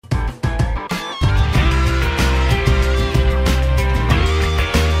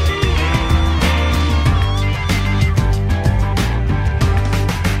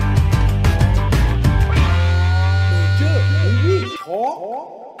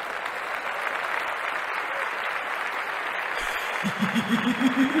ส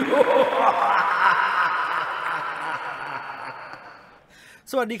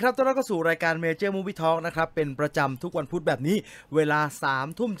วัสดีครับต้อนรับเข้าสู่รายการ Major Movie Talk นะครับเป็นประจำทุกวันพุธแบบนี้เวลา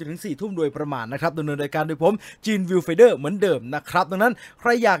 3 ทุ่มจนถึง 4 ทุ่มโดยประมาณนะครับดำเนินรายการโดยผมจีนวิวไฟเดอร์เหมือนเดิมนะครับดังนั้นใคร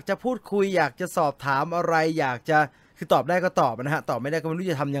อยากจะพูดคุยอยากจะสอบถามอะไรอยากจะคือตอบได้ก็ตอบนะฮะตอบไม่ได้ก็ไม่รู้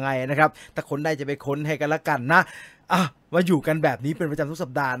จะทำยังไงนะครับแต่ค้นได้จะไปค้นให้กันละกันนะมาอยู่กันแบบนี้เป็นประจำทุกสั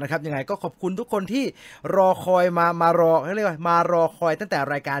ปดาห์นะครับยังไงก็ขอบคุณทุกคนที่รอคอยมารอเรียกว่ามารอคอยตั้งแต่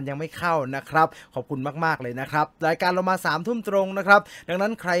รายการยังไม่เข้านะครับขอบคุณมากๆเลยนะครับรายการเรามา 3 ทุ่มตรงนะครับดังนั้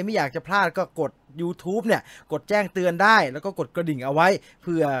นใครไม่อยากจะพลาดก็กด YouTube เนี่ยกดแจ้งเตือนได้แล้วก็กดกระดิ่งเอาไว้เ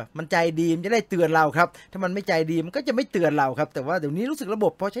พื่อมันใจดีมันจะได้เตือนเราครับถ้ามันไม่ใจดีมันก็จะไม่เตือนเราครับแต่ว่าเดี๋ยวนี้รู้สึกระบ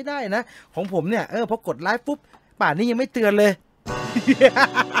บพอใช้ได้นะของผมเนี่ยพอกดไลฟ์ปุ๊บป่านนี้ยังไม่เตือนเลย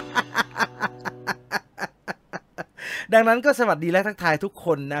ดังนั้นก็สวัสดีและทักทายทุกค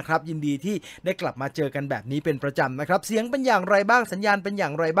นนะครับยินดีที่ได้กลับมาเจอกันแบบนี้เป็นประจำนะครับเสียงเป็นอย่างไรบ้างสัญญาณเป็นอย่า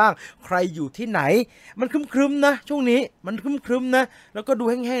งไรบ้างใครอยู่ที่ไหนมันครึ้มๆนะช่วงนี้มันครึ้มๆนะแล้วก็ดู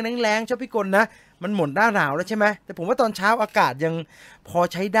แห้งๆแล้งๆชอบพี่กลนะมันหมดหน้าหนาวแล้วใช่ไหมแต่ผมว่าตอนเช้าอากาศยังพอ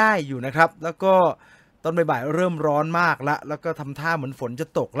ใช้ได้อยู่นะครับแล้วก็ตอนบ่ายๆเริ่มร้อนมากแล้วก็ทำท่าเหมือนฝนจะ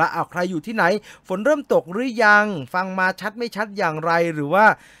ตกละใครอยู่ที่ไหนฝนเริ่มตกหรือยังฟังมาชัดไม่ชัดอย่างไรหรือว่า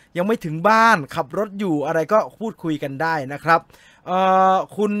ยังไม่ถึงบ้านขับรถอยู่อะไรก็พูดคุยกันได้นะครับ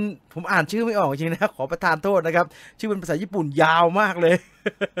คุณผมอ่านชื่อไม่ออกจริงนะขอประทานโทษนะครับชื่อเป็นภาษาญี่ปุ่นยาวมากเลย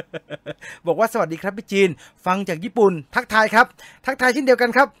บอกว่าสวัสดีครับพี่จีนฟังจากญี่ปุ่นทักทายครับทักทายเช่นเดียวกัน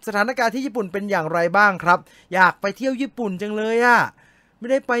ครับสถานการณ์ที่ญี่ปุ่นเป็นอย่างไรบ้างครับอยากไปเที่ยวญี่ปุ่นจังเลยไม่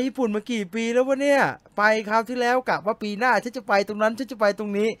ได้ไปญี่ปุ่นมากี่ปีแล้ววะเนี่ยไปคราวที่แล้วกะว่าปีหน้าฉันจะไปตรงนั้นฉันจะไปตร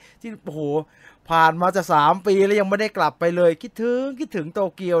งนี้ที่โอ้โหผ่านมาจะ3 ปีแล้วยังไม่ได้กลับไปเลยคิดถึงโต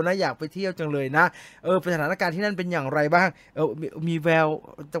เกียวนะอยากไปเที่ยวจังเลยนะสถานการณ์ที่นั่นเป็นอย่างไรบ้างมีแวว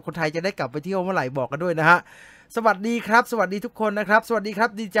คนไทยจะได้กลับไปเที่ยวเมื่อไหร่บอกกันด้วยนะฮะสวัสดีครับสวัสดีทุกคนนะครับสวัสดีครับ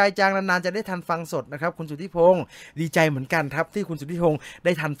ดีใจจังนานๆจะได้ทันฟังสดนะครับคุณสุทธิพงศ์ดีใจเหมือนกันครับที่คุณสุทธิพงศ์ไ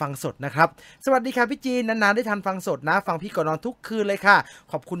ด้ทันฟังสดนะครับสวัสดีครับพี่จีนนานๆได้ทันฟังสดนะฟังพี่ก่อนนอนทุกคืนเลยค่ะ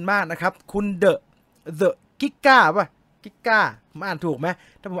ขอบคุณมากนะครับคุณเดอะกิก้าป่ะกิก้าผมอ่านถูกไหม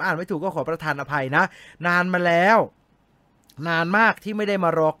ถ้าผมอ่านไม่ถูกก็ขอประทานอภัยนะนานมาแล้วนานมากที่ไม่ได้มา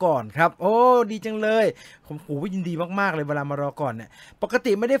รอก่อนครับโอ้ดีจังเลยผมยินดีมากๆเลยเวลามารอก่อนเนี่ยปก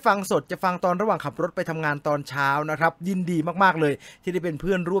ติไม่ได้ฟังสดจะฟังตอนระหว่างขับรถไปทำงานตอนเช้านะครับยินดีมากๆเลยที่ได้เป็นเ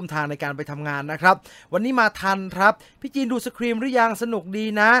พื่อนร่วมทางในการไปทำงานนะครับวันนี้มาทันครับพี่จีนดูสครีมหรือยังสนุกดี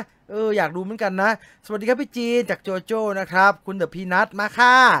นะอยากดูเหมือนกันนะสวัสดีครับพี่จีนจากโจโจ้นะครับคุณเดอะพีนัทมาค่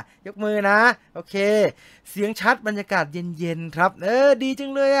ะยกมือนะโอเคเสียงชัดบรรยากาศเย็นๆครับดีจั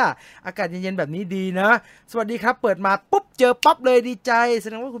งเลยอากาศเย็นๆแบบนี้ดีนะสวัสดีครับเปิดมาปุ๊บเจอปั๊บเลยดีใจแส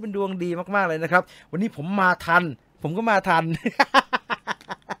ดงว่าคุณเป็นดวงดีมากๆเลยนะครับวันนี้ผมมาทันผมก็มาทัน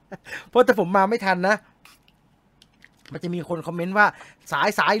เพราะแต่ผมมาไม่ทันนะมันจะมีคนคอมเมนต์ว่าส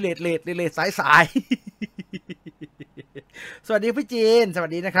ายเลทสาย สวัสดีพี่จีนสวั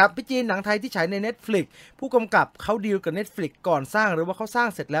สดีนะครับพี่จีนหนังไทยที่ฉายใน Netflix ผู้กำกับเขาดีลกับ Netflix ก่อนสร้างหรือว่าเขาสร้าง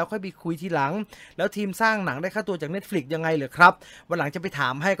เสร็จแล้วค่อยไปคุยทีหลังแล้วทีมสร้างหนังได้ค่าตัวจาก Netflix ยังไงเหรอครับวันหลังจะไปถา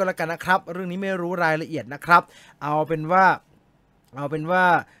มให้ก็แล้วกันนะครับเรื่องนี้ไม่รู้รายละเอียดนะครับเอาเป็นว่า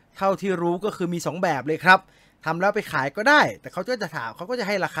เท่าที่รู้ก็คือมี2แบบเลยครับทำแล้วไปขายก็ได้แต่เขาก็จะถามเขาก็จะใ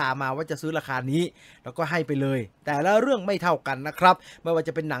ห้ราคามาว่าจะซื้อราคานี้แล้วก็ให้ไปเลยแต่ละเรื่องไม่เท่ากันนะครับไม่ว่าจ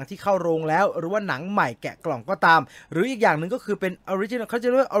ะเป็นหนังที่เข้าโรงแล้วหรือว่าหนังใหม่แกะกล่องก็ตามหรืออีกอย่างหนึ่งก็คือเป็น original เขาจะ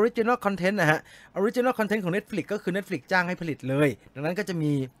เรียกว่า original content นะฮะ original content ของ Netflix ก็คือ Netflix จ้างให้ผลิตเลยดังนั้นก็จะ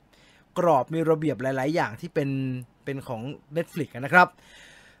มีกรอบมีระเบียบหลายๆอย่างที่เป็นของ Netflix นะครับ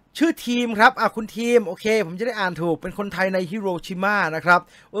ชื่อทีมครับคุณทีมโอเคผมจะได้อ่านถูกเป็นคนไทยในฮิโรชิมานะครับ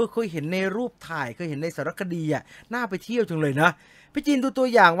เคยเห็นในรูปถ่ายเคยเห็นในสารคดีน่าไปเที่ยวจังเลยนะพี่จีนดูตัว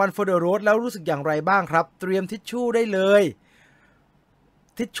อย่าง One for the Road แล้วรู้สึกอย่างไรบ้างครับเตรียมทิชชู่ได้เลย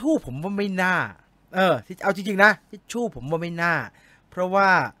ทิชชู่ผมว่าไม่น่าเอาจริงๆนะทิชชู่ผมว่าไม่น่าเพราะว่า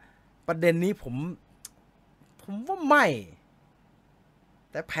ประเด็นนี้ผมว่าไม่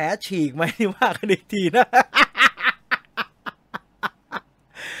แต่แผลฉีกไหมนี่ว่ากันอีกทีนะ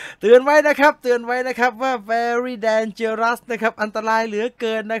เตือนไว้นะครับว่า very dangerous นะครับอันตรายเหลือเ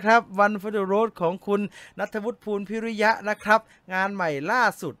กินนะครับ One for the Road ของคุณณัฐวุฒิภูลพิริยะนะครับงานใหม่ล่า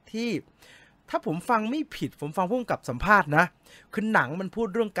สุดที่ถ้าผมฟังไม่ผิดผมฟังผู้กำกับสัมภาษณ์นะคือหนังมันพูด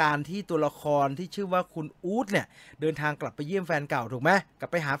เรื่องการที่ตัวละครที่ชื่อว่าคุณอู๊ดเนี่ยเดินทางกลับไปเยี่ยมแฟนเก่าถูกไหมกลับ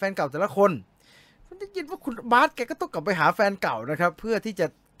ไปหาแฟนเก่าแต่ละคนผมได้ยินว่าคุณบาสแกก็ต้องกลับไปหาแฟนเก่านะครับเพื่อที่จะ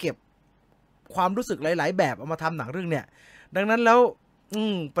เก็บความรู้สึกหลายๆแบบเอามาทำหนังเรื่องเนี่ยดังนั้นแล้ว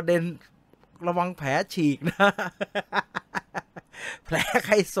ประเด็นระวังแผลฉีกนะ แผลใค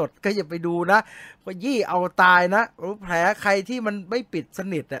รสดก็อย่าไปดูนะก็ยี่เอาตายนะแผลใครที่มันไม่ปิดส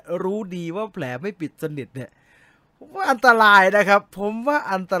นิทรู้ดีว่าแผลไม่ปิดสนิทเนี่ย ผมว่าอันตรายนะครับผมว่า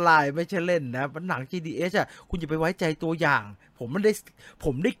อันตรายไม่ใช่เล่นนะหนัง GDH อ่ะคุณอย่าไปไว้ใจตัวอย่างผม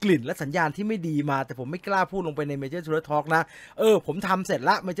ได้กลิ่นและสัญญาณที่ไม่ดีมาแต่ผมไม่กล้าพูดลงไปใน Major Trailer Talk นะผมทำเสร็จ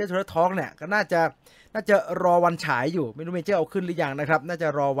ละ Major Trailer Talk เนี่ยก็น่าจะรอวันฉายอยู่ไม่รู้ Major เอาขึ้นหรือยังนะครับน่าจะ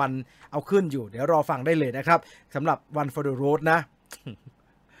รอวันเอาขึ้นอยู่เดี๋ยวรอฟังได้เลยนะครับสำหรับ One for the Road นะ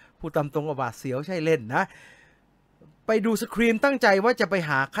พูดตามตรงว่าบาดเสียวใช่เล่นนะไปดูสครีมตั้งใจว่าจะไป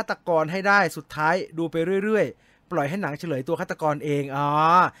หาฆาตกรให้ได้สุดท้ายดูไปเรื่อยๆปล่อยให้หนังเฉลยตัวฆาตกรเอง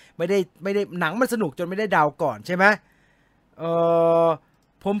ไม่ได้หนังมันสนุกจนไม่ได้เดาก่อนใช่ไหม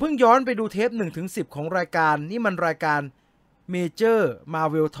ผมเพิ่งย้อนไปดูเทป 1-10 ของรายการนี่มันรายการ Major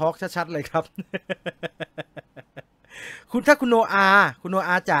Marvel Talk ชัดๆเลยครับ ถ้าคุณโนอ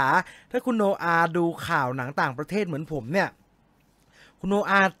าจ๋าถ้าคุณโนอาดูข่าวหนังต่างประเทศเหมือนผมเนี่ยคุณโน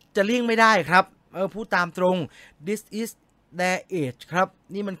อาจะเลี่ยงไม่ได้ครับพูดตามตรง this is their age ครับ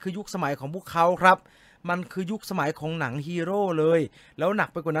นี่มันคือยุคสมัยของพวกเขาครับมันคือยุคสมัยของหนังฮีโร่เลยแล้วหนัก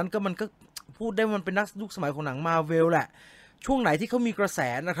ไปกว่านั้นก็มันก็พูดได้มันเป็นยุคสมัยของหนังมาเวลแหละช่วงไหนที่เขามีกระแส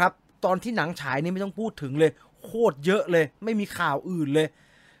นะครับตอนที่หนังฉายนี่ไม่ต้องพูดถึงเลยโคตรเยอะเลยไม่มีข่าวอื่นเลย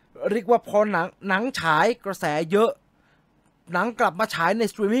เรียกว่าพอหนังฉายกระแสเยอะหนังกลับมาฉายใน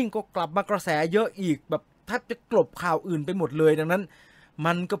สตรีมมิ่งก็กลับมากระแสเยอะอีกแบบแทบจะกลบข่าวอื่นไปหมดเลยดังนั้น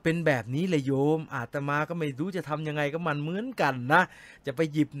มันก็เป็นแบบนี้เลยโยมอาตมาก็ไม่รู้จะทำยังไงก็มันเหมือนกันนะจะไป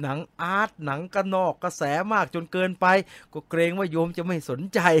หยิบหนังอาร์ตหนังกระนอกกระแสมากจนเกินไปก็เกรงว่าโยมจะไม่สน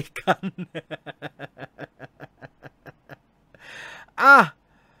ใจกัน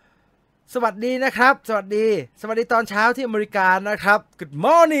สวัสดีนะครับสวัสดีตอนเช้าที่อเมริกานะครับ Good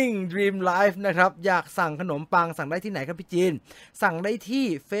morning Dream Life นะครับอยากสั่งขนมปังสั่งได้ที่ไหนครับพี่จีนสั่งได้ที่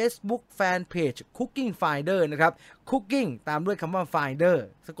Facebook Fanpage Cooking Finder นะครับ Cooking ตามด้วยคำว่า Finder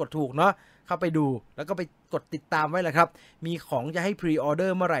สะกดถูกเนาะเข้าไปดูแล้วก็ไปกดติดตามไว้แหละครับมีของจะให้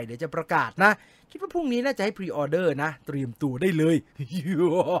Pre-order เมื่อไหร่เดี๋ยวจะประกาศนะคิดว่าพรุ่งนี้น่าจะให้ Pre-order นะเตรียมตัวได้เลย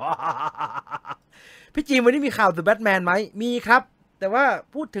พี่จีนวันนี้มีข่าว The Batman ไหมมีครับแต่ว่า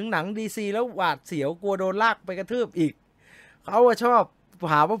พูดถึงหนัง DC แล้วหวาดเสียวกลัวโดนลากไปกระทืบอีกเขาชอบ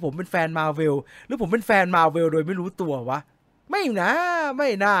หาว่าผมเป็นแฟนมาร์เวลหรือผมเป็นแฟนมาร์เวลโดยไม่รู้ตัววะไม่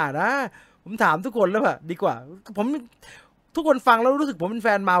น่านะผมถามทุกคนแล้วอะดีกว่าผมทุกคนฟังแล้วรู้สึกผมเป็นแฟ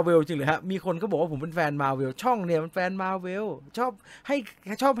นมาร์เวลจริงเหรอฮะมีคนก็บอกว่าผมเป็นแฟนมาร์เวลช่องเนี่ยมันแฟนมาร์เวลชอบ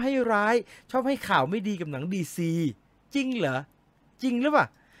ให้ร้ายชอบให้ข่าวไม่ดีกับหนัง DC จริงเหรอจริงหรือเปล่า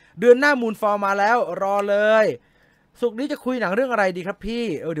เดือนหน้ามูนฟอร์มาแล้วรอเลยสุกนี้จะคุยหนังเรื่องอะไรดีครับพี่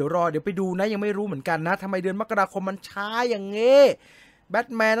เดี๋ยวไปดูนะยังไม่รู้เหมือนกันนะทำไมเดือนมกราคมมันช้าอย่างเงี้แบท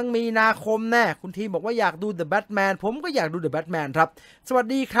แมนต้องมีนาคมแน่คุณทีบอกว่าอยากดู The Batman ผมก็อยากดู The Batman ครับสวัส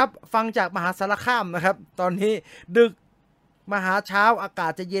ดีครับฟังจากมหาสารคามนะครับตอนนี้ดึกมาหาเช้าอากา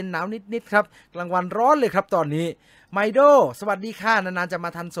ศจะเย็นหนาวนิดๆครับกลางวันร้อนเลยครับตอนนี้ไมโดสวัสดีค่ะนานๆจะมา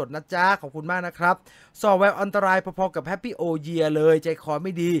ทันสดนะจ๊ะขอบคุณมากนะครับสอแววอันตรายพอๆกับ Happy O Year เลยใจคอไ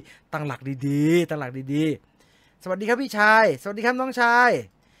ม่ดีตั้งหลักดีๆสวัสดีครับพี่ชายสวัสดีครับน้องชาย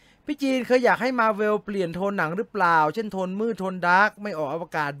พี่จีนเคยอยากให้มาเวลเปลี่ยนโทนหนังหรือเปล่าเช่นโทนมืดโทนดาร์กไม่ออกอว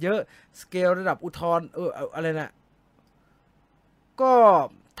กาศเยอะสเกลระดับอุทธรอะไรนะก็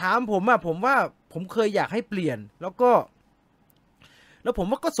ถามผมว่าผมเคยอยากให้เปลี่ยนแล้วผม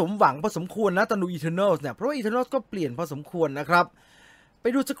ว่าก็สมหวังพอสมควรนะตอนดู Eternals เนี่ยเพราะว่า Eternals ก็เปลี่ยนพอสมควรนะครับไป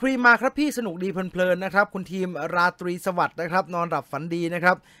ดูสครีมมาครับพี่สนุกดีเพลินๆนะครับคุณทีมราตรีสวัสดิ์นะครับนอนหลับฝันดีนะค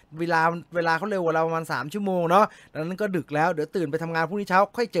รับเวลาเขาเร็วกว่าเราประมาณ3 ชั่วโมงเนาะดังนั้นก็ดึกแล้วเดี๋ยวตื่นไปทำงานพรุ่งนี้เช้า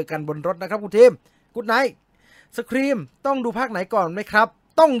ค่อยเจอกันบนรถนะครับคุณทีมกู๊ดไนท์สครีมต้องดูภาคไหนก่อนไหมครับ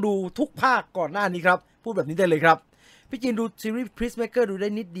ต้องดูทุกภาคก่อนหน้านี้ครับพูดแบบนี้ได้เลยครับพี่จีนดูซีรีส์ Peacemaker ดูได้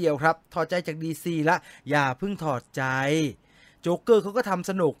นิดเดียวครับถอดใจจาก DC ละอย่าเพิ่งถอดใจโจ๊กเกอร์เขาก็ทำ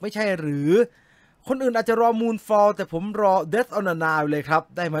สนุกไม่ใช่หรือคนอื่นอาจจะรอ Moonfall แต่ผมรอ Death on the Nile เลยครับ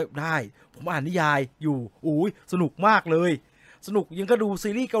ได้ไหมได้ผมอ่านนิยายอยู่สนุกมากเลยสนุกยังก็ดูซี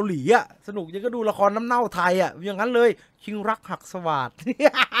รีส์เกาหลีอ่ะสนุกยังก็ดูละครน้ำเน่าไทยอ่ะอย่างนั้นเลยชิงรักหักสวาท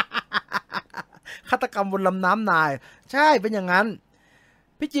ฆาตกรรมบนลำน้ำนายใช่เป็นอย่างนั้น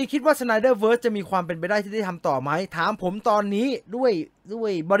พี่จีคิดว่า Snyderverse จะมีความเป็นไปได้ที่ได้ทำต่อไหมถามผมตอนนี้ด้ว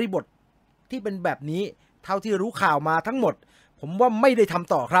ยบริบทที่เป็นแบบนี้เท่าที่รู้ข่าวมาทั้งหมดผมว่าไม่ได้ท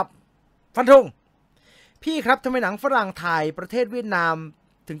ำต่อครับฟันธงพี่ครับทำไมหนังฝรั่งถ่ายประเทศเวียดนาม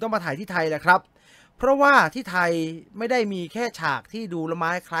ถึงต้องมาถ่ายที่ไทยล่ะครับเพราะว่าที่ไทยไม่ได้มีแค่ฉากที่ดูละไ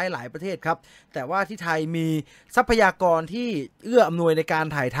ม้คล้ายหลายประเทศครับแต่ว่าที่ไทยมีทรัพยากรที่เอื้ออำนวยในการ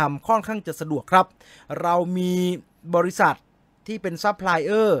ถ่ายทำค่อนข้างจะสะดวกครับเรามีบริษัทที่เป็นซัพพลายเ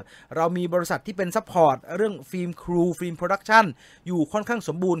ออร์เรามีบริษัทที่เป็นซัพพอร์ตเรื่องฟิล์มครูฟิล์มโปรดักชันอยู่ค่อนข้างส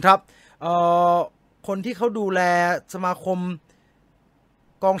มบูรณ์ครับคนที่เขาดูแลสมาคม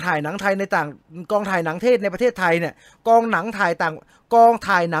กองถ่ายหนังไทยในต่างกองถ่ายหนังเทศในประเทศไทยเนี่ยกองถ่า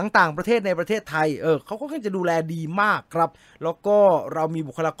ยหนังต่างประเทศในประเทศไทยเขาก็จะดูแลดีมากครับแล้วก็เรามี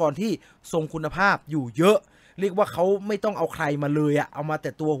บุคลากรที่ทรงคุณภาพอยู่เยอะเรียกว่าเขาไม่ต้องเอาใครมาเลยเอามาแต่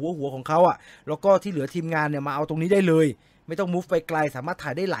ตัวหัวของเขาแล้วก็ที่เหลือทีมงานเนี่ยมาเอาตรงนี้ได้เลยไม่ต้องมูฟไปไกลสามารถถ่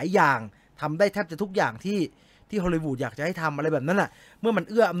ายได้หลายอย่างทำได้แทบจะทุกอย่างที่ฮอลลีวูดอยากจะให้ทำอะไรแบบนั้นเมื่อมัน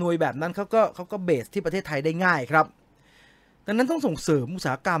เอื้ออำนวยแบบนั้นเขาก็เบสที่ประเทศไทยได้ง่ายครับดังนั้นต้องส่งเสริมอุตส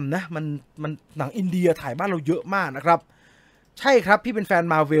าหกรรมนะมันหนังอินเดียถ่ายบ้านเราเยอะมากนะครับใช่ครับพี่เป็นแฟน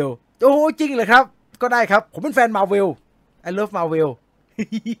มาเวลโอ้จริงเลยครับก็ได้ครับผมเป็นแฟนมาเวล I love Marvel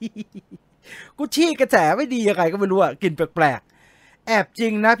กูชี้กระแสไม่ดียังไงก็ไม่รู้กลิ่นแปลกๆแอบจริ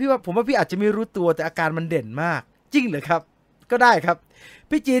งนะพี่ว่าผมว่าพี่อาจจะไม่รู้ตัวแต่อาการมันเด่นมากจริงเลยครับก็ได้ครับ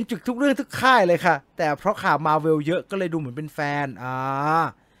พี่จีนจุดทุกเรื่องทุกค่ายเลยค่ะแต่เพราะข่าวมาเวลเยอะก็เลยดูเหมือนเป็นแฟน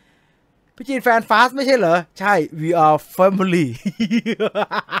พี่จีนแฟนฟาสไม่ใช่เหรอใช่ we are family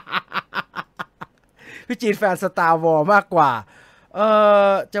พี่จีนแฟน Star Wars มากกว่า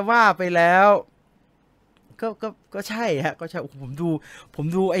จะว่าไปแล้วก็ใช่ฮะก็ใช่ผม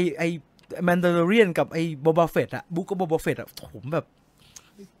ดูไอ้แมนดาร์เรียนกับไอ้โบบาเฟตบุ๊กกับโบบาเฟตผมแบบ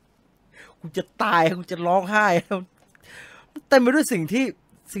กูจะตายกูจะร้องไห้เต็มไปด้วยสิ่ง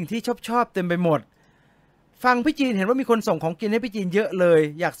ที่ชอบเต็มไปหมดฟังพี่จีนเห็นว่ามีคนส่งของกินให้พี่จีนเยอะเลย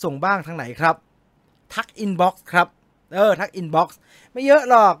อยากส่งบ้างทางไหนครับทักอินบ็อกซ์ครับทักอินบ็อกซ์ไม่เยอะ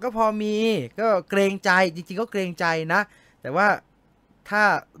หรอกก็พอมีก็เกรงใจจริงๆก็เกรงใจนะแต่ว่าถ้า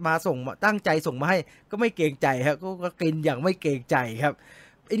มาส่งตั้งใจส่งมาให้ก็ไม่เกรงใจครับก็กินอย่างไม่เกรงใจครับ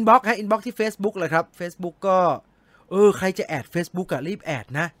อินบ็อกซ์อินบ็อกซ์ที่ Facebook เลยครับ Facebook ก็ใครจะแอด Facebook รีบแอด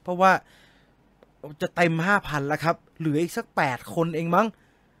นะเพราะว่าจะเต็ม 5,000 แล้วครับเหลืออีกสัก8คนเองมั้ง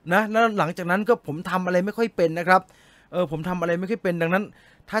นะแล้วหลังจากนั้นก็ผมทำอะไรไม่ค่อยเป็นนะครับผมทำอะไรไม่ค่อยเป็นดังนั้น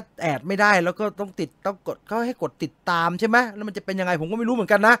ถ้าแอดไม่ได้แล้วก็ต้องกดเขาให้กดติดตามใช่ไหมแล้วมันจะเป็นยังไงผมก็ไม่รู้เหมือ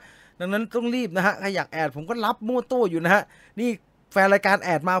นกันนะดังนั้นต้องรีบนะฮะใครอยากแอดผมก็รับมั่วตู้อยู่นะฮะนี่แฟนรายการแอ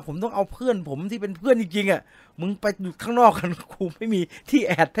ดมาผมต้องเอาเพื่อนผมที่เป็นเพื่อนจริงๆมึงไปอยู่ข้างนอกกันกูไม่มีที่แ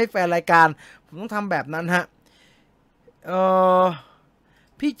อดให้แฟนรายการผมต้องทำแบบนั้นฮะ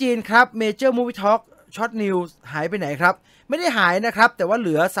พี่จีนครับ Major Movie Talk Short News หายไปไหนครับไม่ได้หายนะครับแต่ว่าเห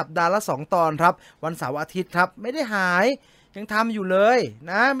ลือสัปดาห์ละ2 ตอนครับวันเสาร์อาทิตย์ครับไม่ได้หายยังทำอยู่เลย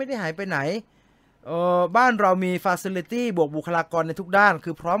นะไม่ได้หายไปไหนบ้านเรามี Facility บวกบุคลากรในทุกด้านคื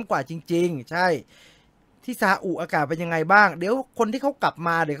อพร้อมกว่าจริงๆใช่ที่ซาอุอากาศเป็นยังไงบ้างเดี๋ยวคนที่เขากลับม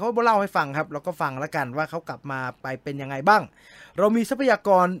าเดี๋ยวเขาเล่าให้ฟังครับเราก็ฟังแล้วกันว่าเขากลับมาไปเป็นยังไงบ้างเรามีทรัพยาก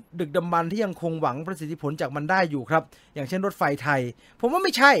รดึกดำบรรพ์ที่ยังคงหวังประสิทธิผลจากมันได้อยู่ครับอย่างเช่นรถไฟไทยผมว่าไ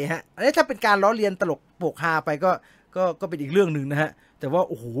ม่ใช่ฮะอันนี้ถ้าเป็นการล้อเลียนตลกโปกฮาไปก็เป็นอีกเรื่องหนึ่งนะฮะแต่ว่า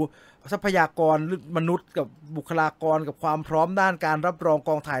โอ้โหทรัพยากรมนุษย์กับบุคลากรกับความพร้อมด้านการรับรองก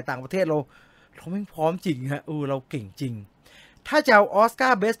องถ่ายต่างประเทศเราไม่พร้อมจริงฮะเราเก่งจริงถ้าจะเอาออสกา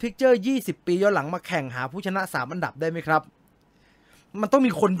ร์เบสต์พิกเจอร์20 ปีย้อนหลังมาแข่งหาผู้ชนะ3 อันดับได้ไหมครับมันต้อง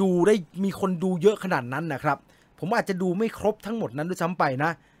มีคนดูเยอะขนาดนั้นนะครับผมอาจจะดูไม่ครบทั้งหมดนั้นด้วยซ้ำไปน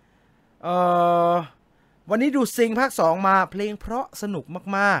ะวันนี้ดูซิงภาค2มาเพลงเพราะสนุก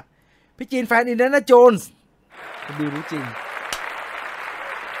มากๆพี่จีนแฟนอินเดียนาโจนส์ดูรู้จริง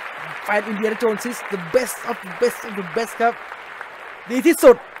แฟนอินเดียนาโจนส์ is the best of the best of the best ครับดีที่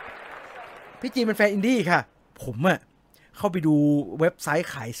สุดพี่จีนเป็นแฟนอินดี้ค่ะผมเข้าไปดูเว็บไซต์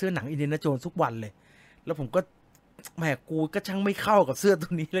ขายเสื้อหนังอินเดียนาโจนส์ทุกวันเลยแล้วผมก็แหมกูก็ช่างไม่เข้ากับเสื้อตั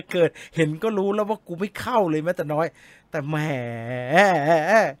วนี้เหลือเกินเห็นก็รู้แล้วว่ากูไม่เข้าเลยแม้แต่น้อยแต่แหม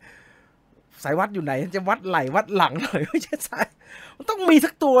สายวัดอยู่ไหนจะวัดไหล่วัดหลังหน่อยไม่ใช่สายมันต้องมีสั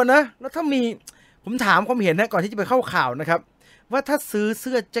กตัวนะแล้วถ้ามีผมถามความเห็นนะก่อนที่จะไปเข้าข่าวนะครับว่าถ้าซื้อเ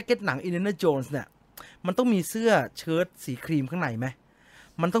สื้อแจ็คเก็ตหนังอินเดียนาโจนส์เนี่ยมันต้องมีเสื้อเชิ้ตสีครีมข้างในไหม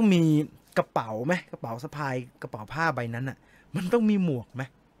มันต้องมีกระเป๋าไหมกระเป๋าสะพายกระเป๋าผ้าใบนั้นอ่ะมันต้องมีหมวกไหม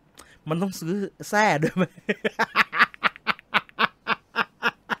มันต้องซื้อแส้ด้วยไหม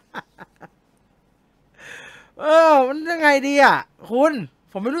มันยังไงดีคุณ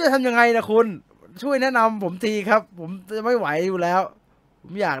ผมไม่รู้จะทำยังไงนะคุณช่วยแนะนำผมทีครับผมจะไม่ไหวอยู่แล้วผ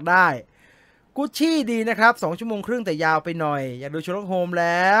มอยากได้กุชชี่ดีนะครับ2 ชั่วโมงครึ่งแต่ยาวไปหน่อยอยากดูเชอร์ล็อกโฮมแ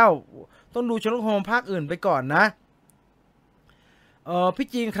ล้วต้องดูเชอร์ล็อกโฮมภาคอื่นไปก่อนนะพี่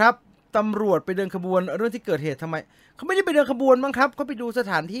จีนครับตำรวจไปเดินขบวนเรื่องที่เกิดเหตุทำไมเขาไม่ได้ไปเดินขบวนมั้งครับเขาไปดูส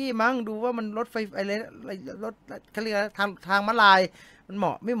ถานที่มั้งดูว่ามันรถไฟอะไรรถเขาเรียกทางม้าลายมันเหม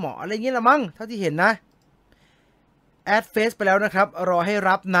าะไม่เหมาะอะไรเงี้ยละมั้งเท่าที่เห็นนะแอดเฟซไปแล้วนะครับรอให้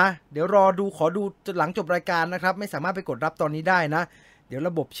รับนะเดี๋ยวรอดูขอดูหลังจบรายการนะครับไม่สามารถไปกดรับตอนนี้ได้นะเดี๋ยวร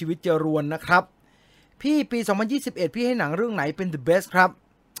ะบบชีวิตจะรวนนะครับพี่ปี2021พี่ให้หนังเรื่องไหนเป็น the best ครับ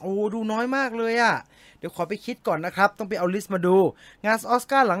โอ้ดูน้อยมากเลยเดี๋ยวขอไปคิดก่อนนะครับต้องไปเอาลิสต์มาดูงานออส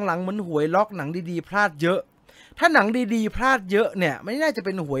การ์หลังๆเหมือนหวยล็อกหนังดีๆพลาดเยอะ ถ้าหนังดีๆพลาดเยอะเนี่ยไม่น่าจะเ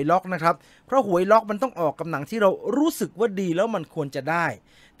ป็นหวยล็อกนะครับเพราะหวยล็อกมันต้องออกกับหนังที่เรารู้สึกว่าดีแล้วมันควรจะได้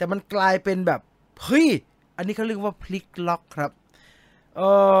แต่มันกลายเป็นแบบเฮ้ยอันนี้เขาเรียกว่าพลิกล็อกครับ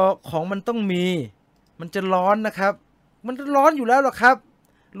ของมันต้องมีมันจะร้อนนะครับมันจะร้อนอยู่แล้วหรอครับ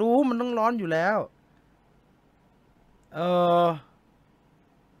รู้มันต้องร้อนอยู่แล้ว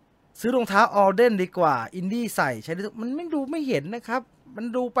ซื้อรองเท้าออลเดนดีกว่าอินดี้ใส่ใช้ได้มันไม่ดูไม่เห็นนะครับมัน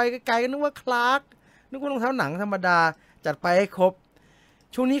ดูไปไกลๆก็นึกว่าคลาร์กนึกว่ารองเท้าหนังธรรมดาจัดไปให้ครบ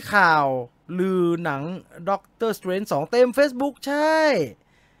ช่วงนี้ข่าวลือหนังด็อกเตอร์สเตรนจ์2เต็ม Facebook ใช่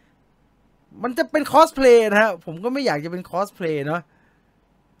มันจะเป็นคอสเพลย์นะฮะผมก็ไม่อยากจะเป็นคอสเพลย์เนาะ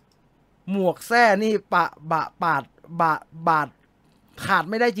หมวกแส้นี่บาดขาด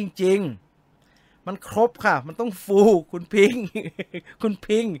ไม่ได้จริงๆมันครบค่ะมันต้องฟูคุณพิง คุณ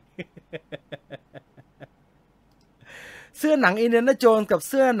พิง เสื้อหนังอินเดียนาโจนส์กับเ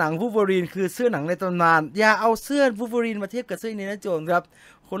สื้อหนังวูล์ฟเวอรีนคือเสื้อหนังในตำนานอย่าเอาเสื้อวูล์ฟเวอรีนมาเทียบกับเสื้ออินเดียนาโจนส์ครับ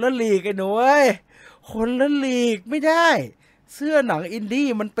คนละลีกไอ้หนูเอ้ยคนละลีกไม่ได้เสื้อหนังอินดี้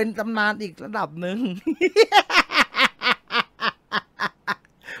มันเป็นตำนานอีกระดับหนึ่ง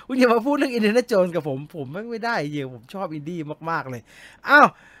คุณอย่ามาพูดเรื่องอินเดียนาโจนส์กับผมไม่ได้เยอะผมชอบอินดี้มากๆเลยอ้าว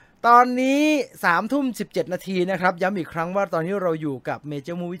ตอนนี้3:17 นาทีนะครับย้ำอีกครั้งว่าตอนนี้เราอยู่กับ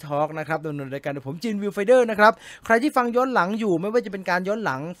Major Movie Talk นะครับดำเนินรายการโดยผมจินวิวไฟเดอร์นะครับใครที่ฟังย้อนหลังอยู่ไม่ว่าจะเป็นการย้อนห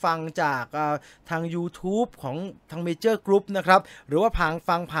ลังฟังจากทาง YouTube ของทาง Major Group นะครับหรือว่า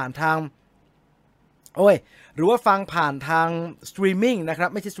ฟังผ่านทางหรือว่าฟังผ่านทางสตรีมมิ่งนะครับ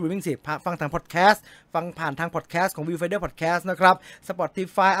ไม่ใช่สตรีมมิ่งสิฟังทางพอดแคสต์ฟังผ่านทางพอดแคสต์ของ Viewfinder Podcast นะครับ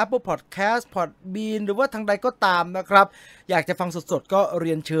Spotify Apple Podcast Podbean หรือว่าทางใดก็ตามนะครับอยากจะฟังสดๆก็เ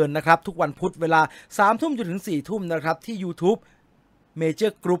รียนเชิญนะครับทุกวันพุธเวลา 3 ทุ่มจนถึง 4 ทุ่มนะครับที่ YouTube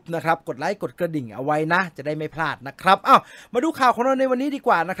Major Group นะครับกดไลค์กดกระดิ่งเอาไว้นะจะได้ไม่พลาดนะครับมาดูข่าวของเราในวันนี้ดีก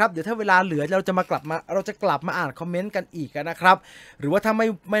ว่านะครับเดี๋ยวถ้าเวลาเหลือเราจะกลับมาอ่านคอมเมนต์กันอีกนะครับหรือว่าถ้า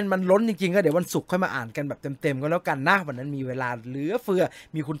มันล้นจริงๆก็เดี๋ยววันศุกร์ค่อยมาอ่านกันแบบเต็มๆก็แล้วกันนะวันนั้นมีเวลาเหลือเฟือ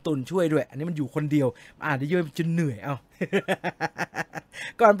มีคุณตุลช่วยด้วยอันนี้มันอยู่คนเดียวอ่านได้เยอะจนเหนื่อย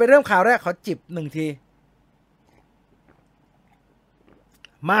ก่อนไปเริ่มข่าวแรกขอจิบ1 ที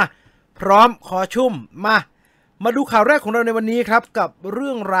มาพร้อมคอชุ่มมาดูข่าวแรกของเราในวันนี้ครับกับเ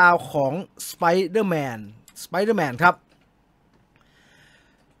รื่องราวของ Spider-Man ครับ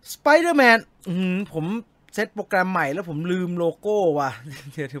Spider-Man ผมเซตโปรแกรมใหม่แล้วผมลืมโลโก้ว่ะ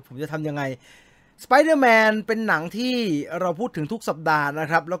เดี๋ยวผมจะทำยังไง Spider-Man เป็นหนังที่เราพูดถึงทุกสัปดาห์นะ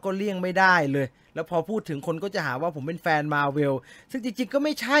ครับแล้วก็เลี่ยงไม่ได้เลยแล้วพอพูดถึงคนก็จะหาว่าผมเป็นแฟน Marvel ซึ่งจริงๆก็ไ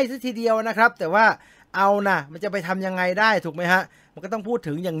ม่ใช่ซะทีเดียวนะครับแต่ว่าเอานะมันจะไปทำยังไงได้ถูกไหมฮะมันก็ต้องพูด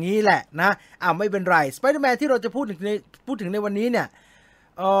ถึงอย่างนี้แหละนะไม่เป็นไร Spider-Man ที่เราจะพูดถึงในวันนี้เนี่ย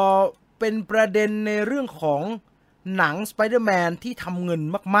เป็นประเด็นในเรื่องของหนัง Spider-Man ที่ทำเงิน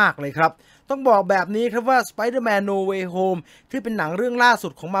มากๆเลยครับต้องบอกแบบนี้ครับว่า Spider-Man No Way Home ที่เป็นหนังเรื่องล่าสุ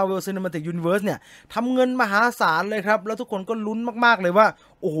ดของ Marvel Cinematic Universe เนี่ยทำเงินมหาศาลเลยครับแล้วทุกคนก็ลุ้นมากๆเลยว่า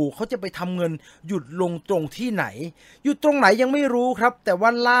โอ้โหเขาจะไปทำเงินหยุดลงตรงที่ไหนหยุดตรงไหนยังไม่รู้ครับแต่ว่า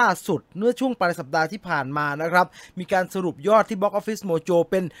ล่าสุดเมื่อช่วงปลายสัปดาห์ที่ผ่านมานะครับมีการสรุปยอดที่ Box Office Mojo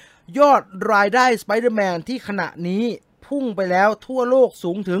เป็นยอดรายได้ Spider-Man ที่ขณะนี้พุ่งไปแล้วทั่วโลก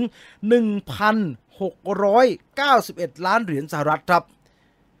สูงถึง 1,691 ล้านเหรียญสหรัฐครับ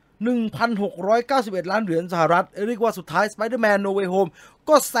 1,691 ล้านเหรียญสหรัฐเรียกว่าสุดท้าย Spider-Man No Way Home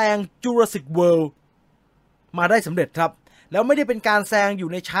ก็แซง Jurassic World มาได้สำเร็จครับแล้วไม่ได้เป็นการแซงอยู่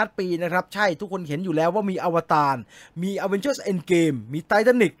ในชาร์ตปีนะครับใช่ทุกคนเห็นอยู่แล้วว่ามีอวตารมี Avengers Endgame มี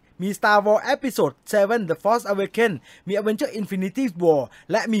Titanic มี Star Wars Episode 7 The Force Awakens มี Avengers Infinity War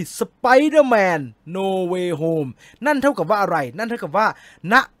และมี Spider-Man No Way Home นั่นเท่ากับว่าอะไรนั่นเท่ากับว่า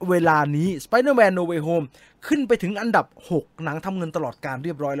ณเวลานี้ Spider-Man No Way Home ขึ้นไปถึงอันดับ6หนังทำเงินตลอดการเ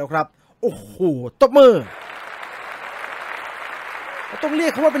รียบร้อยแล้วครับโอ้โหตบมือต้องเรีย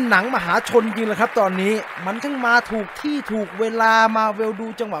กเขาว่าเป็นหนังมหาชนจริงเลยครับตอนนี้มันทั้งมาถูกที่ถูกเวลามาเวลดู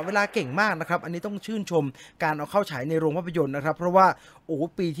จังหวะเวลาเก่งมากนะครับอันนี้ต้องชื่นชมการเอาเข้าฉายในโรงภาพยนตร์นะครับเพราะว่าโอ้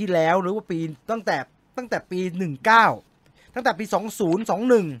ปีที่แล้วหรือว่าปีตั้งแต่ปี19ตั้งแต่ปี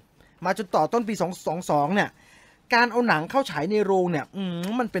2021มาจนต่อต้นปี2022เนี่ยการเอาหนังเข้าฉายในโรงเนี่ย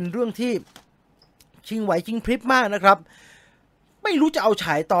มันเป็นเรื่องที่ชิงไหวชิงพริบมากนะครับไม่รู้จะเอาฉ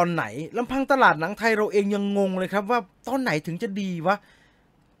ายตอนไหนลำพังตลาดหนังไทยเราเองยังงงเลยครับว่าตอนไหนถึงจะดีวะ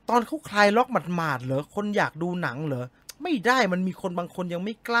ตอนเขาคลายล็อกหมาดๆเหรอคนอยากดูหนังเหรอไม่ได้มันมีคนบางคนยังไ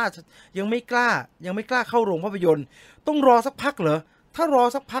ม่กล้าเข้าโรงภาพยนตร์ต้องรอสักพักเหรอถ้ารอ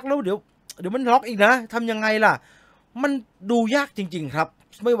สักพักแล้วเดี๋ยวมันล็อกอีกนะทำยังไงล่ะมันดูยากจริงๆครับ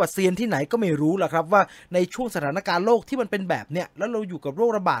ไม่ว่าเซียนที่ไหนก็ไม่รู้ล่ะครับว่าในช่วงสถานการณ์โลกที่มันเป็นแบบเนี้ยแล้วเราอยู่กับโร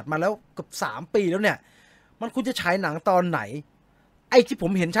คระบาดมาแล้วเกือบ3 ปีแล้วเนี่ยมันควรจะฉายหนังตอนไหน ไอ้ที่ผ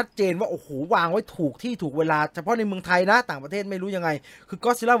มเห็นชัดเจนว่าโอ้โหวางไว้ถูกที่ถูกเวลาเฉพาะในเมืองไทยนะต่างประเทศไม่รู้ยังไงคือ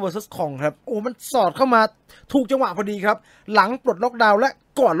Godzilla vs Kong ครับโอ้มันสอดเข้ามาถูกจังหวะพอดีครับหลังปลดล็อกดาวน์และ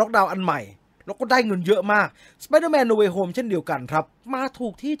ก่อนล็อกดาวน์อันใหม่แล้วก็ได้เงินเยอะมาก Spider-Man No Way Home เช่นเดียวกันครับมาถู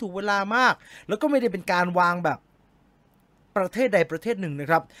กที่ถูกเวลามากแล้วก็ไม่ได้เป็นการวางแบบประเทศใดประเทศหนึ่งนะ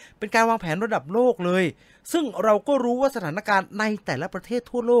ครับเป็นการวางแผนระดับโลกเลยซึ่งเราก็รู้ว่าสถานการณ์ในแต่ละประเทศ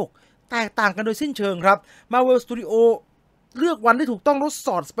ทั่วโลกแตกต่างกันโดยสิ้นเชิงครับ Marvel Studio เลือกวันที่ถูกต้องแล้วส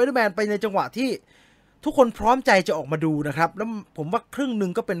อด Spider-Man ไปในจังหวะที่ทุกคนพร้อมใจจะออกมาดูนะครับแล้วผมว่าครึ่งหนึ่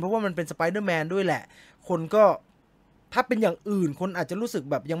งก็เป็นเพราะว่ามันเป็น Spider-Man ด้วยแหละคนก็ถ้าเป็นอย่างอื่นคนอาจจะรู้สึก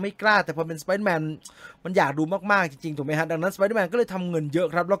แบบยังไม่กล้าแต่พอเป็น Spider-Man มันอยากดูมากๆจริงๆถูกไหมฮะดังนั้น Spider-Man ก็เลยทำเงินเยอะ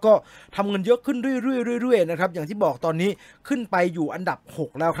ครับแล้วก็ทำเงินเยอะขึ้นเรื่อยๆนะครับอย่างที่บอกตอนนี้ขึ้นไปอยู่อันดับ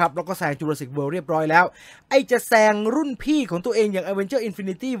6แล้วครับแล้วก็แซง Jurassic World เรียบร้อยแล้วไอจะแซงรุ่นพี่ของตัวเองอย่าง Avengers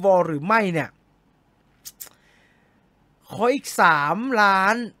Infinity War หรือไม่เนี่ยขออีก3 ล้า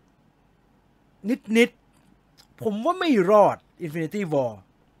นนิดผมว่าไม่รอด Infinity War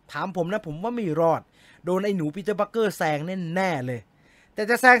ถามผมนะผมว่าไม่รอดโดนไอ้หนูปีเตอร์ พาร์เกอร์แซงแน่ๆเลยแต่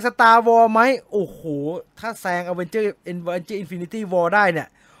จะแซง Star Wars ไหมโอ้โหถ้าแซง Avengers Infinity War ได้เนี่ย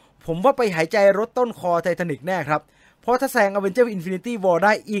ผมว่าไปหายใจรถต้นคอไททานิกแน่ครับเพราะถ้าแซง Avengers Infinity War ไ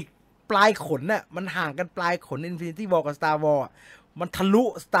ด้อีกปลายขนน่ะมันห่างกันปลายขน Infinity War กับ Star Wars มันทะลุ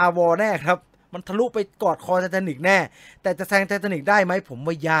Star Wars แน่ครับมันทะลุไปกอดคอไททานิกแน่แต่จะแซงไททานิกได้ไหมผม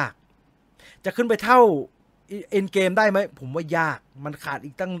ว่ายากจะขึ้นไปเท่าเอ็นเกมได้ไหมผมว่ายากมันขาด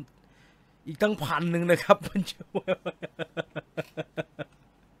อีกตั้ง1,000นะครับมัน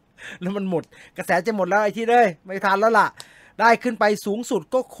แล้วมันหมดกระแสจะหมดแล้วไอ้ที่เลยไม่ทันแล้วล่ะได้ขึ้นไปสูงสุด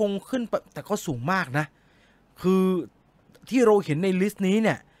ก็คงขึ้นแต่ก็สูงมากนะคือที่เราเห็นในลิสต์นี้เ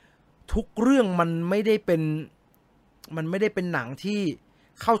นี่ยทุกเรื่องมันไม่ได้เป็นหนังที่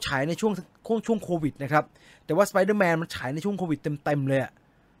เข้าฉายในช่วงโควิดนะครับแต่ว่า Spider-Man มันฉายในช่วงโควิดเต็มเลยอะ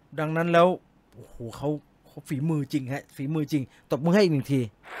ดังนั้นแล้วโอ้โหเขาฝีมือจริงฮะฝีมือจริงตบมือให้อีก1 ที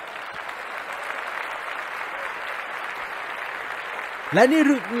และ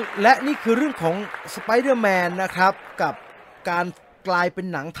นี่คือเรื่องของ Spider-Man นะครับกับการกลายเป็น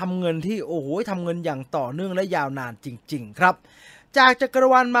หนังทำเงินที่โอ้โหทำเงินอย่างต่อเนื่องและยาวนานจริงๆครับจากจักร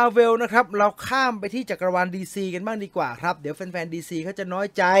วาล Marvel นะครับเราข้ามไปที่จักรวาล DC กันบ้างดีกว่าครับเดี๋ยวแฟนๆ DC เขาจะน้อย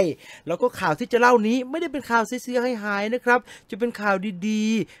ใจแล้วก็ข่าวที่จะเล่านี้ไม่ได้เป็นข่าวเสียหายๆนะครับจะเป็นข่าวดี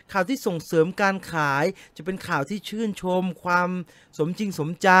ๆข่าวที่ส่งเสริมการขายจะเป็นข่าวที่ชื่นชมความสมจริงสม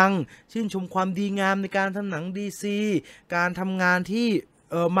จังชื่นชมความดีงามในการทำหนัง DC การทำงานที่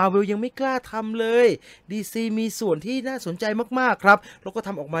Marvel ยังไม่กล้าทำเลย DC มีส่วนที่น่าสนใจมากๆครับแล้วก็ท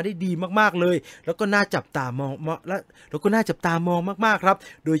ำออกมาได้ดีมากๆเลยแล้วก็น่าจับตามองแล้วก็น่าจับตามองมากๆครับ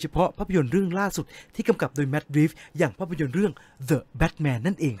โดยเฉพาะภาพยนตร์เรื่องล่าสุดที่กำกับโดยแมตต์รีฟอย่างภาพยนตร์เรื่อง The Batman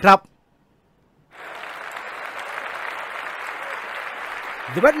นั่นเองครับ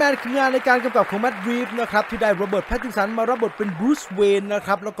The Batman คืองานในการกำกับของแมตต์รีฟนะครับที่ได้โรเบิร์ต แพตตินสันมารับบทเป็นบรูซ เวย์นนะค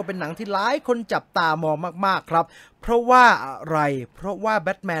รับแล้วก็เป็นหนังที่หลายคนจับตามองมากๆครับเพราะว่าอะไรเพราะว่าแบ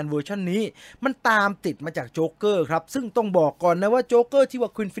ทแมนเวอร์ชันนี้มันตามติดมาจากโจ๊กเกอร์ครับซึ่งต้องบอกก่อนนะว่าโจ๊กเกอร์ที่ว่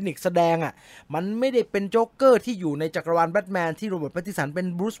าควินฟินิกซ์แสดงอ่ะมันไม่ได้เป็นโจ๊กเกอร์ที่อยู่ในจักรวาลแบทแมนที่โรเบิร์ต แพตตินสันเป็น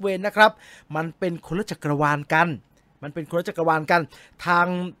บรูซ เวย์นนะครับมันเป็นคนละจักรวาลกันท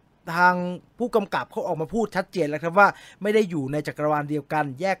างผู้กำกับเขาออกมาพูดชัดเจนแล้วครับว่าไม่ได้อยู่ในจักรวาลเดียวกัน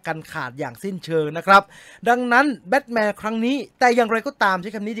แยกกันขาดอย่างสิ้นเชิงนะครับดังนั้นแบทแมนครั้งนี้แต่อย่างไรก็ตามใ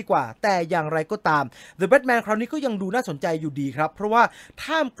ช้คำนี้ดีกว่าแต่อย่างไรก็ตาม The Batman ครั้งนี้ก็ยังดูน่าสนใจอยู่ดีครับเพราะว่า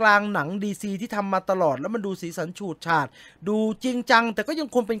ท่ามกลางหนัง DC ที่ทำมาตลอดแล้วมันดูสีสันฉูดฉาดดูจริงจังแต่ก็ยัง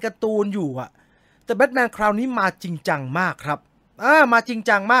คงเป็นการ์ตูนอยู่อะแต่แบทแมนคราวนี้มาจริงจังมากครับมาจริง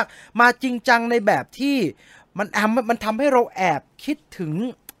จังมากมาจริงจังในแบบที่มันทำให้เราแอบคิดถึง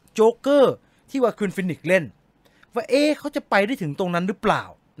โจ๊กเกอร์ที่ว่าควินฟินิกซ์เล่นว่าเขาจะไปได้ถึงตรงนั้นหรือเปล่า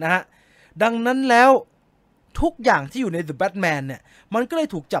นะฮะดังนั้นแล้วทุกอย่างที่อยู่ใน The Batman เนี่ยมันก็เลย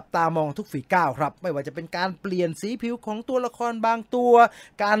ถูกจับตามองทุกฝีก้าวครับไม่ว่าจะเป็นการเปลี่ยนสีผิวของตัวละครบางตัว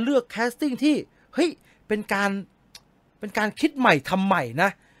การเลือกแคสติ้งที่เฮ้ยเป็นการคิดใหม่ทำใหม่นะ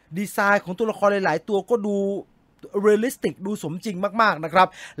ดีไซน์ของตัวละครหลายๆตัวก็ดูเรียลลิสติกดูสมจริงมากๆนะครับ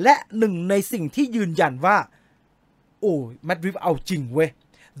และหนึ่งในสิ่งที่ยืนยันว่าโอ้แมตต์รีฟเอาจริงเว้ย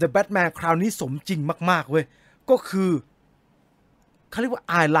The Batman คราวนี้สมจริงมากๆเว้ยก็คือเขาเรียกว่า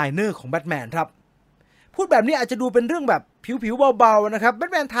อายไลเนอร์ของแบทแมนครับพูดแบบนี้อาจจะดูเป็นเรื่องแบบผิวๆเบาๆนะครับแบ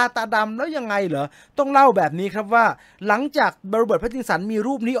ทแมนทาตาดำแล้วยังไงเหรอต้องเล่าแบบนี้ครับว่าหลังจากโรเบิร์ต แพตตินสันมี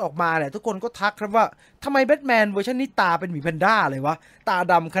รูปนี้ออกมาเนี่ยทุกคนก็ทักครับว่าทำไมแบทแมนเวอร์ชันนี้ตาเป็นหมีแพนด้าเลยวะตา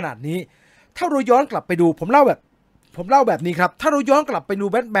ดำขนาดนี้ถ้าเราย้อนกลับไปดูผมเล่าแบบ ผมเล่าแบบนี้ครับถ้าเราย้อนกลับไปดู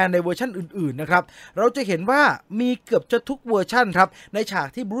แบทแมนในเวอร์ชันอื่นๆนะครับเราจะเห็นว่ามีเกือบจะทุกเวอร์ชันครับในฉาก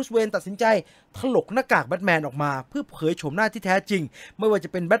ที่บรูซเวย์นตัดสินใจถลกหน้ากากแบทแมนออกมาเพื่อเผยโฉมหน้าที่แท้จริงไม่ว่าจะ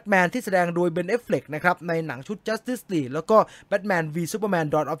เป็นแบทแมนที่แสดงโดยเบน เอฟเฟล็กนะครับในหนังชุด Justice League แล้วก็แบทแมน v Superman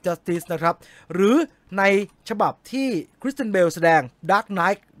Dawn of Justice นะครับหรือในฉบับที่คริสเตนเบลแสดง Dark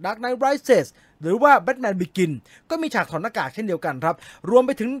Knight Rises หรือว่าแบทแมนบิกินก็มีฉากถอดหน้ากากเช่นเดียวกันครับรวมไ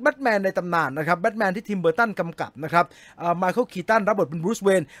ปถึงแบทแมนในตำนานนะครับแบทแมนที่ทิมเบอร์ตันกำกับนะครับไมเคิลคีตันรับบทเป็นบรูซเว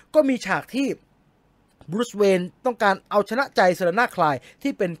ย์นก็มีฉากที่บรูซเวย์นต้องการเอาชนะใจเซเลน่าคลาย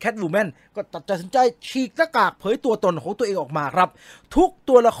ที่เป็นแคทวูแมนก็ตัดสินใจฉีกหน้ากากเผยตัวตนของตัวเองออกมาครับทุก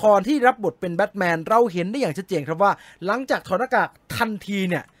ตัวละครที่รับบทเป็นแบทแมนเราเห็นได้อย่างชัดเจนครับว่าหลังจากถอดหน้ากากทันที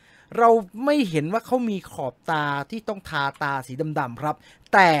เนี่ยเราไม่เห็นว่าเขามีขอบตาที่ต้องทาตาสีดำๆครับ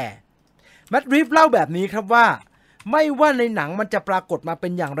แต่แมตต์ รีฟส์เล่าแบบนี้ครับว่าไม่ว่าในหนังมันจะปรากฏมาเป็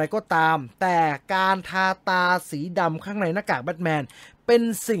นอย่างไรก็ตามแต่การทาตาสีดำข้างในหน้ากากแบทแมนเป็น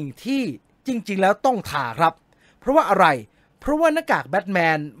สิ่งที่จริงๆแล้วต้องทาครับเพราะว่าอะไรเพราะว่าหน้ากากแบทแม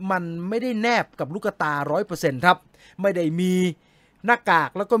นมันไม่ได้แนบกับลูกตา 100% ครับไม่ได้มีหน้ากาก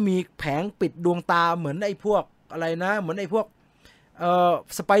แล้วก็มีแผงปิดดวงตาเหมือนไอ้พวกอะไรนะเหมือนไอ้พวก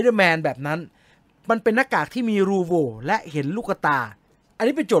สไปเดอร์แมนแบบนั้นมันเป็นหน้ากากที่มีรูโหว่และเห็นลูกตาอัน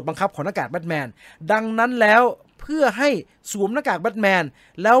นี้เป็นโจทย์บังคับของหน้ากากแบทแมนดังนั้นแล้วเพื่อให้สวมหน้ากากแบทแมน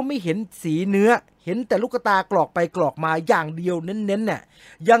แล้วไม่เห็นสีเนื้อเห็นแต่ลูกตากรอกไปกรอกมาอย่างเดียวเน้นๆเนี่ย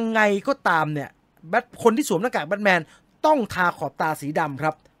ยังไงก็ตามเนี่ยคนที่สวมหน้ากากแบทแมนต้องทาขอบตาสีดำค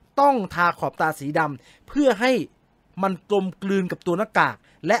รับต้องทาขอบตาสีดำเพื่อให้มันกลมกลืนกับตัวหน้ากาก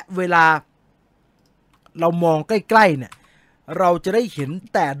และเวลาเรามองใกล้ๆเนี่ยเราจะได้เห็น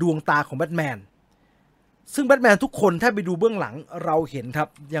แต่ดวงตาของแบทแมนซึ่งแบทแมนทุกคนถ้าไปดูเบื้องหลังเราเห็นครับ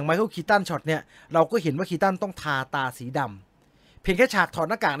อย่างไมเคิลคีตันช็อตเนี่ยเราก็เห็นว่าคีตันต้องทาตาสีดำเพียงแค่ฉากถอด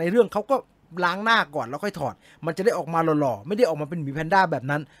หน้ากากในเรื่องเขาก็ล้างหน้าก่อนแล้วค่อยถอดมันจะได้ออกมาหล่อๆไม่ได้ออกมาเป็นหมีแพนด้าแบบ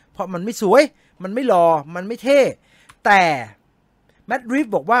นั้นเพราะมันไม่สวยมันไม่หล่อมันไม่เท่แต่แมตต์ รีฟ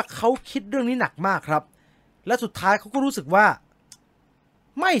ส์บอกว่าเขาคิดเรื่องนี้หนักมากครับและสุดท้ายเขาก็รู้สึกว่า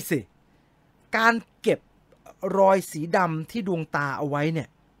ไม่สิการเก็บรอยสีดำที่ดวงตาเอาไว้เนี่ย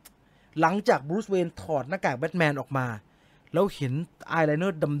หลังจากบรูซเวย์นถอดหน้ากากแบทแมนออกมาแล้วเห็นอายไลเนอ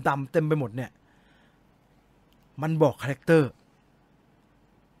ร์ดำๆเต็มไปหมดเนี่ยมันบอกคาแรคเตอร์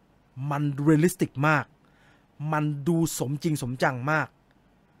มันเรียลลิสติกมากมันดูสมจริงสมจังมาก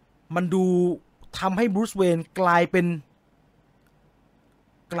มันดูทำให้บรูซเวย์นกลายเ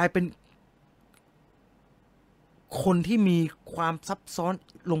ป็นคนที่มีความซับซ้อน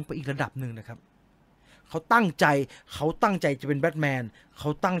ลงไปอีกระดับหนึ่งนะครับเขาตั้งใจจะเป็นแบทแมนเขา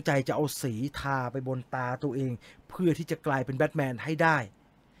ตั้งใจจะเอาสีทาไปบนตาตัวเองเพื่อที่จะกลายเป็นแบทแมนให้ได้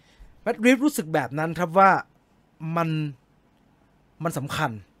แมตต์ รีฟส์รู้สึกแบบนั้นครับว่ามันสำคั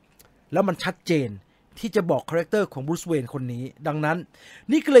ญแล้วมันชัดเจนที่จะบอกคาแรคเตอร์ของบรูซเวย์นคนนี้ดังนั้น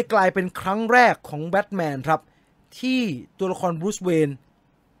นี่ก็เลยกลายเป็นครั้งแรกของแบทแมนครับที่ตัวละครบรูซเวย์น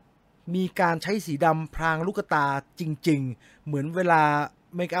มีการใช้สีดำพรางลูกตาจริงๆเหมือนเวลา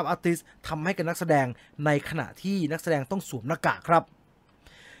เมคอัพอาร์ติสต์ทำให้กับนักแสดงในขณะที่นักแสดงต้องสวมหน้ากากครับ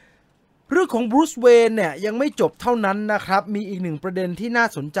เรื่องของบรูซเวย์นเนี่ยยังไม่จบเท่านั้นนะครับมีอีกหนึ่งประเด็นที่น่า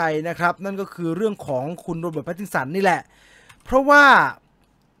สนใจนะครับนั่นก็คือเรื่องของคุณโรเบิร์ต แพตตินสันนี่แหละเพราะว่า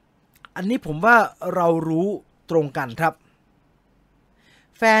อันนี้ผมว่าเรารู้ตรงกันครับ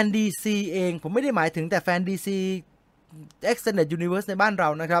แฟน DC เองผมไม่ได้หมายถึงแต่แฟน DC Extended Universe ในบ้านเรา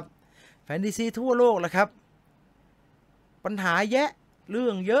นะครับแฟน DC ทั่วโลกแหละครับปัญหาแยะเรื่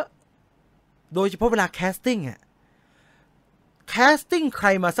องเยอะโดยเฉพาะเวลาแคสติ้งแคสติ้งใคร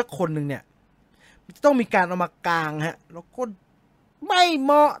มาสักคนหนึ่งเนี่ยต้องมีการเอามากางฮะแล้วก็ไม่เห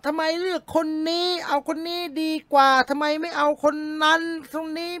มาะทำไมเลือกคนนี้เอาคนนี้ดีกว่าทำไมไม่เอาคนนั้นคน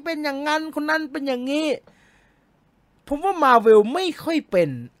นี้เป็นอย่างนั้นคนนั้นเป็นอย่างนี้ผมว่า Marvel ไม่ค่อยเป็น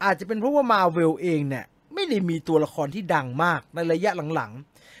อาจจะเป็นเพราะว่า Marvel เองเนี่ยไม่ได้มีตัวละครที่ดังมากในระยะหลัง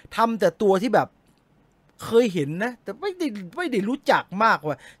ๆทำแต่ตัวที่แบบเคยเห็นนะแต่ไม่ได้รู้จักมาก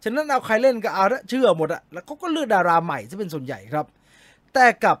ว่ะฉะนั้นเอาใครเล่นก็เอาละเชื่อหมดอะแล้วเขาก็เลือกดาราใหม่ที่เป็นส่วนใหญ่ครับแต่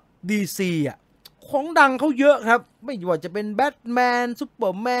กับ DC อ่ะของดังเขาเยอะครับไม่ว่าจะเป็นแบทแมนซูเปอ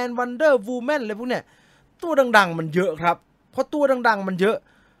ร์แมนวันเดอร์วูแมนอะไรพวกเนี้ยตัวดังๆมันเยอะครับเพราะตัวดังๆมันเยอะ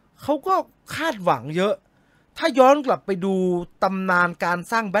เขาก็คาดหวังเยอะถ้าย้อนกลับไปดูตำนานการ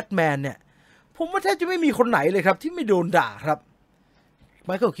สร้างแบทแมนเนี่ยผมว่าแทบจะไม่มีคนไหนเลยครับที่ไม่โดนด่าครับไม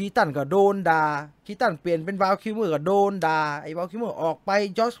เคิลคีตันก็โดนด่าคีตันเปลี่ยนเป็นวาลคิลเมอร์ก็โดนด่าไอ้วาลคิลเมอร์ออกไป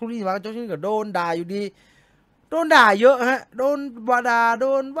จอร์จคลูนี่มาจอร์จคลูนี่ก็โดนด่าอยู่ดีโดนด่าเยอะฮะโดนด่าโด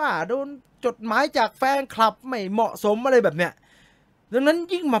นว่าโดนจดหมายจากแฟนคลับไม่เหมาะสมอะไรแบบเนี้ยดังนั้น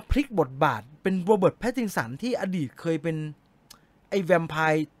ยิ่งมาพลิกบทบาทเป็นโรเบิร์ต แพตตินสันที่อดีตเคยเป็นไอ้แวมไพ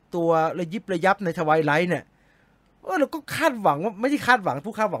ร์ตัวระยิบระยับในทไวไลท์เนี่ย เราก็คาดหวังว่าไม่ใช่คาดหวัง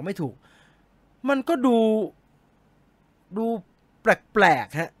ผู้คาดหวังไม่ถูกมันก็ดูแปลก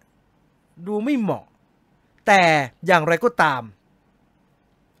ๆฮะดูไม่เหมาะแต่อย่างไรก็ตาม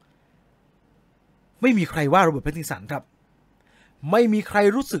ไม่มีใครว่าโรเบิร์ต แพตตินสันครับไม่มีใคร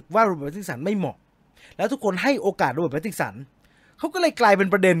รู้สึกว่าโรเบิร์ต แพตตินสันไม่เหมาะแล้วทุกคนให้โอกาสโรเบิร์ต แพตตินสันเขาก็เลยกลายเป็น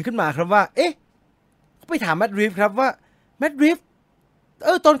ประเด็นขึ้นมาครับว่าเอ๊ะเขาไปถามแมตต์ รีฟครับว่าแมตต์ รีฟ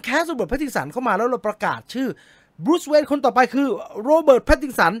ตอนแคสโรเบิร์ต แพตตินสันเข้ามาแล้วเราประกาศชื่อบรูซ เวย์นคนต่อไปคือโรเบิร์ต แพตติ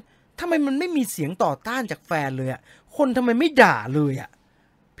นสันทำไมมันไม่มีเสียงต่อต้านจากแฟนเลยอ่ะคนทำไมไม่ด่าเลยอ่ะ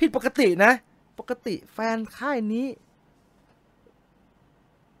ผิดปกตินะปกติแฟนค่ายนี้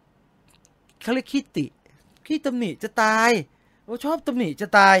เขาเรียกขี้ตำหนิจะตายชอบตำหนิจะ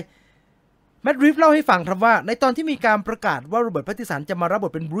ตายแมตต์ รีฟเล่าให้ฟังครับว่าในตอนที่มีการประกาศว่าโรเบิร์ต แพตตินสันจะมารับบ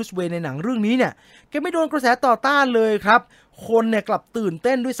ทเป็นบรูซ เวย์นในหนังเรื่องนี้เนี่ยแกไม่โดนกระแสต่อต้านเลยครับคนเนี่ยกลับตื่นเ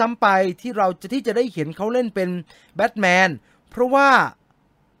ต้นด้วยซ้ำไปที่จะได้เห็นเขาเล่นเป็นแบทแมนเพราะว่า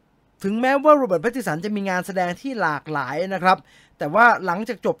ถึงแม้ว่าโรเบิร์ต แพตตินสันจะมีงานแสดงที่หลากหลายนะครับแต่ว่าหลังจ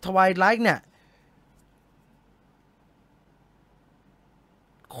ากจบทไวไลท์เนี่ย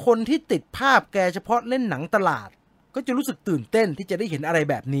คนที่ติดภาพแกเฉพาะเล่นหนังตลาดก็จะรู้สึกตื่นเต้นที่จะได้เห็นอะไร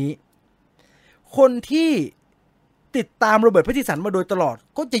แบบนี้คนที่ติดตามโรเบิร์ต แพตตินสันมาโดยตลอด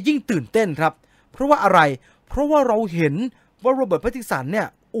ก็จะยิ่งตื่นเต้นครับเพราะว่าอะไรเพราะว่าเราเห็นว่าโรเบิร์ต แพตตินสันเนี่ย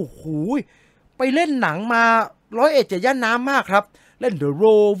โอ้โหไปเล่นหนังมา101 จะย่านน้ำมากครับเล่น The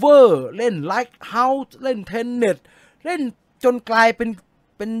Rover เล่น Lighthouse เล่น Tenet เล่นจนกลายเ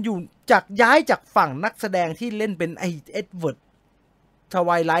ป็นอยู่จากย้ายจากฝั่งนักแสดงที่เล่นเป็นไอเอ็ดเวิร์ดทว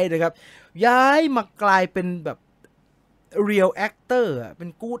ายไลท์นะครับย้ายมากลายเป็นแบบ real actor เป็น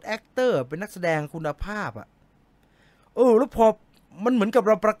good actor เป็นนักแสดงคุณภาพแล้วพอมันเหมือนกับเ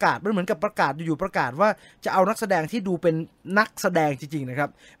ราประกาศมันเหมือนกับประกาศอยู่ประกาศว่าจะเอานักแสดงที่ดูเป็นนักแสดงจริงๆนะครับ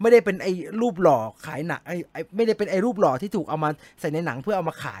ไม่ได้เป็นไอ้รูปหล่อขายหนังไม่ได้เป็นไอ้รูปหล่อที่ถูกเอามาใส่ในหนังเพื่อเอา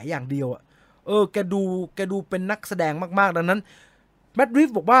มาขายอย่างเดียวแกดูเป็นนักแสดงมากๆดังนั้นแมตต์ รีฟ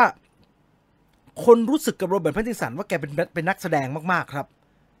บอกว่าคนรู้สึกกับโรเบิร์ต แพตตินสันว่าแกเป็นนักแสดงมากๆครับ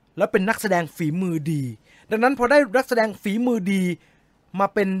แล้วเป็นนักแสดงฝีมือดีดังนั้นพอได้นักแสดงฝีมือดีมา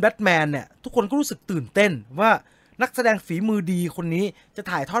เป็นแบทแมนเนี่ยทุกคนก็รู้สึกตื่นเต้นว่านักแสดงฝีมือดีคนนี้จะ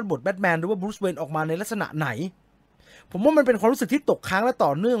ถ่ายทอดบทแบทแมนหรือว่าบรูซ เวย์นออกมาในลักษณะไหนผมว่ามันเป็นความรู้สึกที่ตกค้างและต่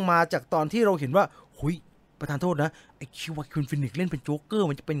อเนื่องมาจากตอนที่เราเห็นว่าหุยประธานโทษนะไอ้คิวาคินฟินิกซ์เล่นเป็นโจ๊กเกอร์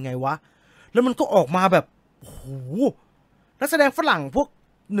มันจะเป็นไงวะแล้วมันก็ออกมาแบบโอ้โหนักแสดงฝรั่งพวก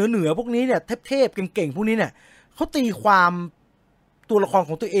เหนือพวกนี้เนี่ยเทพๆเก่งๆพวกนี้เนี่ยเขาตีความตัวละครข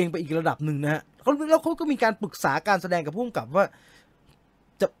องตัวเองไปอีกระดับหนึ่งนะฮะแล้วเขาก็มีการปรึกษาการแสดงกับผู้กำกับว่า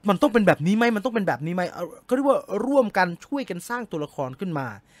มันต้องเป็นแบบนี้ไหมมันต้องเป็นแบบนี้ไหมก็เรียกว่าร่วมกันช่วยกันสร้างตัวละครขึ้นมา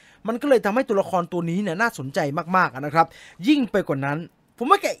มันก็เลยทำให้ตัวละครตัวนี้เนี่ยน่าสนใจมากๆนะครับยิ่งไปกว่านั้นผม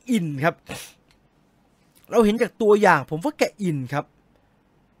ว่าแกอินครับเราเห็นจากตัวอย่างผมว่าแกอินครับ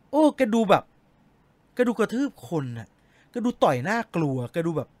แกดูแบบแกดูกระทืบคนน่ะแกดูต่อยหน้ากลัวแก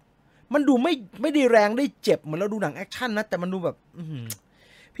ดูแบบมันดูไม่ได้แรงได้เจ็บเหมือนเราดูหนังแอคชั่นนะแต่มันดูแบบ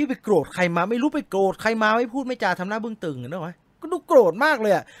พี่ไปโกรธใครมาไม่รู้ไปโกรธใครมาไม่พูดไม่จาทำหน้าเบื้องตึงนะวะก็ดูโกรธมากเล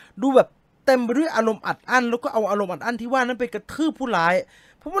ยอ่ะดูแบบเต็มไปด้วยอารมณ์อัดอั้นแล้วก็เอาอารมณ์อัดอั้นที่ว่านั้นไปกระทืบผู้ร้าย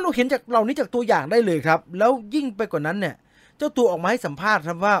เพราะว่าเราเห็นจากเหล่านี้จากตัวอย่างได้เลยครับแล้วยิ่งไปกว่านั้นเนี่ยเจ้าตัวออกมาให้สัมภาษณ์ค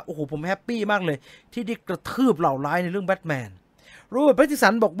รับว่าโอ้โหผมแฮปปี้มากเลยที่ได้กระทืบเหล่าร้ายในเรื่องแบทแมนโรเบิร์ต แพตตินสั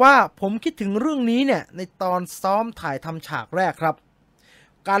นบอกว่าผมคิดถึงเรื่องนี้เนี่ยในตอนซ้อมถ่ายทำฉากแรกครับ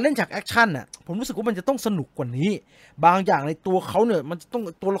การเล่นฉากแอคชั่นน่ะผมรู้สึกว่ามันจะต้องสนุกกว่านี้บางอย่างในตัวเขาเนี่ยมันจะต้อง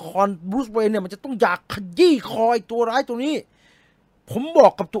ตัวละครบรูซ เวย์นเนี่ยมันจะต้องอยากขยี้คอยตัวร้ายตัวนี้ผมบอ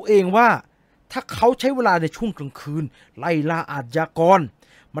กกับตัวเองว่าถ้าเขาใช้เวลาในช่วงกลางคืนไล่ล่าอาชญากร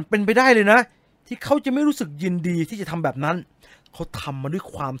มันเป็นไปได้เลยนะที่เขาจะไม่รู้สึกยินดีที่จะทำแบบนั้นเขาทำมาด้วย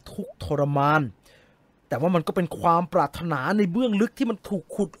ความทุกข์ทรมานแต่ว่ามันก็เป็นความปรารถนาในเบื้องลึกที่มันถูก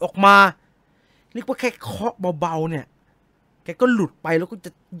ขุดออกมาเรียกว่าแค่เคาะเบาๆเนี่ยแกก็หลุดไปแล้วก็จ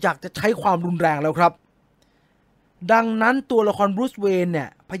ะอยากจะใช้ความรุนแรงแล้วครับดังนั้นตัวละครบรูซ เวย์นเนี่ย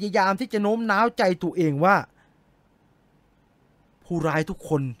พยายามที่จะโน้มน้าวใจตัวเองว่าผู้ร้ายทุก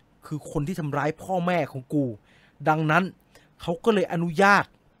คนคือคนที่ทำร้ายพ่อแม่ของกูดังนั้นเขาก็เลยอนุญาต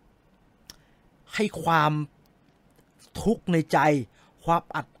ให้ความทุกข์ในใจความ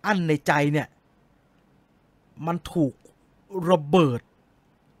อัดอั้นในใจเนี่ยมันถูกระเบิ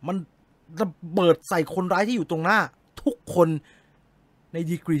ดใส่คนร้ายที่อยู่ตรงหน้าทุกคนใน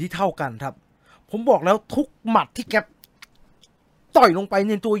ดีกรีที่เท่ากันครับผมบอกแล้วทุกหมัดที่แกต่อยลงไป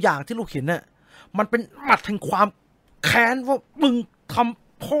ในตัวอย่างที่เราเห็นน่ะมันเป็นหมัดแห่งความแค้นว่ามึงท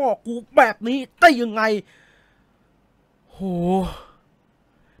ำพ่อกูแบบนี้ได้ยังไงโห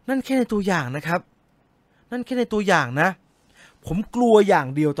นั่นแค่ในตัวอย่างนะครับนั่นแค่ในตัวอย่างนะผมกลัวอย่าง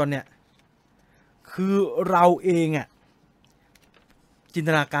เดียวตอนเนี้ย คือเราเองอะจินต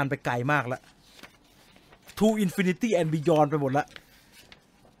นาการไปไกลมากแล้ว To Infinity and Beyond ไปหมดแล้ว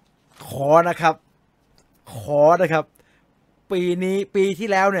ขอนะครับปีที่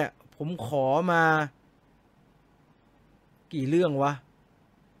แล้วเนี่ยผมขอมากี่เรื่องวะ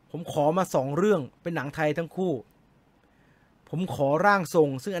ผมขอมา2เรื่องเป็นหนังไทยทั้งคู่ผมขอร่างทรง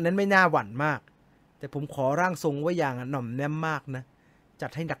ซึ่งอันนั้นไม่น่าหวั่นมากแต่ผมขอร่างทรงไว้อย่างหน่อมแนมมากนะจัด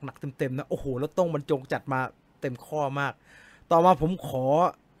ให้หนักๆเต็มๆนะโอ้โหแล้วต้องบรรจงจัดมาเต็มข้อมากต่อมาผมขอ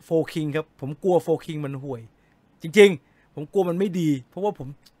โฟคิงครับผมกลัวโฟคิงมันห่วยจริงๆผมกลัวมันไม่ดีเพราะว่าผม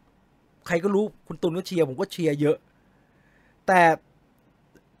ใครก็รู้คุณตุลก็เชียร์ผมก็เชียร์เยอะแต่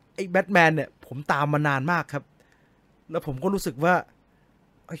ไอ้แบทแมนเนี่ยผมตามมานานมากครับแล้วผมก็รู้สึกว่า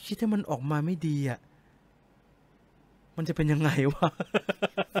ไอ้คิดถ้ามันออกมาไม่ดีอ่ะมันจะเป็นยังไงวะ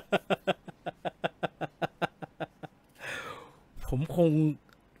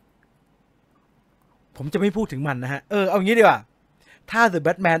ผมจะไม่พูดถึงมันนะฮะเอางี้ดีกว่าถ้า The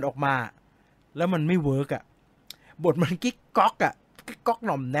Batman ออกมาแล้วมันไม่เวิร์กอ่ะบทมันกิ๊กก๊อกอ่ะกิ๊กก๊อกห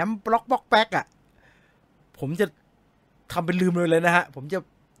น่อมแนมบล็อกแป๊กอ่ะผมจะทำเป็นลืมเลยนะฮะผมจะ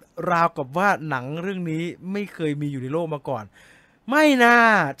ราวกับว่าหนังเรื่องนี้ไม่เคยมีอยู่ในโลกมาก่อนไม่น่า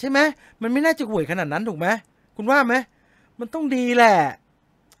ใช่ไหมมันไม่น่าจะห่วยขนาดนั้นถูกไหมคุณว่าไหมมันต้องดีแหละ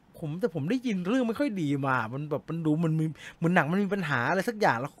แต่ผมได้ยินเรื่องไม่ค่อยดีมามันแบบมันดูมันมีเหมือนหนังมันมีปัญหาอะไรสักอ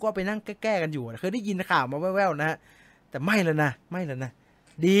ย่างแล้วก็ไปนั่งแก้กันอยู่เคยได้ยินข่าวมาแว่วๆนะฮะแต่ไม่แล้วนะ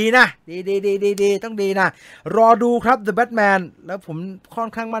ดีนะดีต้องดีนะรอดูครับ The Batman แล้วผมค่อน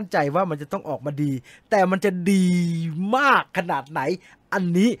ข้างมั่นใจว่ามันจะต้องออกมาดีแต่มันจะดีมากขนาดไหนอัน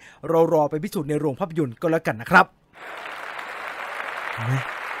นี้เรารอไปพิสูจน์ในโรงภาพยนตร์ก็แล้วกันนะครับเห็นไหม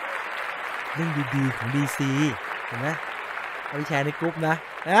เรื่องดีๆของ DC เห็นไหมเอาไปแชร์ในกลุ่มนะ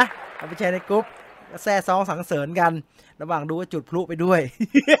เอาไปแชร์ในกลุ่มแซ่ซ้องสังเสริญกันระหว่างดูว่าจุดพลุไปด้วย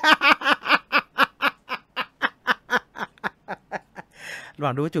ระหว่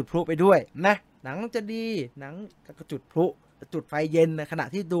างดูว่าจุดพลุไปด้วยนะหนังจะดีหนังก็จุดพลุจุดไฟเย็นในขณะ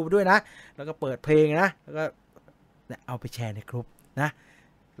ที่ดูไปด้วยนะแล้วก็เปิดเพลงนะแล้วก็เอาไปแชร์ในกลุ่มนะ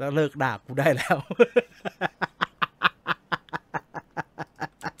แล้วเลิกด่ากูได้แล้ว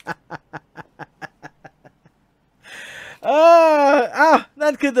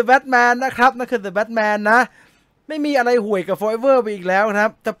นั่นคือ The Batman นะครับนั่นคือ The Batman นะไม่มีอะไรห่วยกับ Forever ไปอีกแล้วนะครั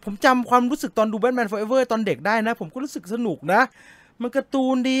บแต่ผมจำความรู้สึกตอนดู Batman Forever ตอนเด็กได้นะผมก็รู้สึกสนุกนะมันการ์ตู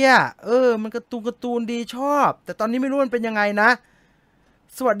นดีอ่ะมันการ์ตูนดีชอบแต่ตอนนี้ไม่รู้มันเป็นยังไงนะ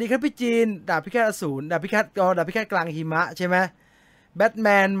สวัสดีครับพี่จีนดาบพิฆาตอสูรดาบพิฆาตกลางหิมะใช่ไหมแบทแม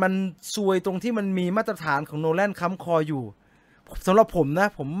นมันซวยตรงที่มันมีมาตรฐานของโนแลนค้ำคออยู่สำหรับผมนะ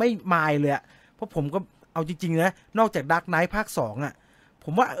ผมไม่มายเลยเพราะผมก็เอาจริงๆนะนอกจากดาร์กไนท์ภาค2อ่ะผ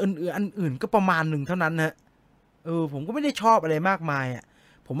มว่าอันอื่นก็ประมาณหนึ่งเท่านั้นนะผมก็ไม่ได้ชอบอะไรมากมายอ่ะ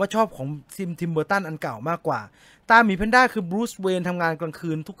ผมว่าชอบของทิมเบอร์ตันอันเก่ามากกว่าตาหมีแพนด้าคือบรูซเวย์นทำงานกลาง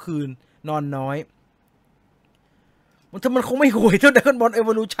คืนทุกคืนนอนน้อยมันคงไม่ห่วยเท่า Dragon Ball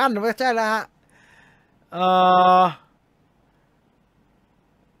Evolution ไม่ใช่ละฮะ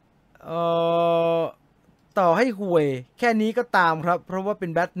ต่อให้ห่วยแค่นี้ก็ตามครับเพราะว่าเป็น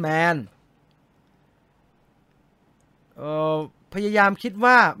แบทแมนพยายามคิด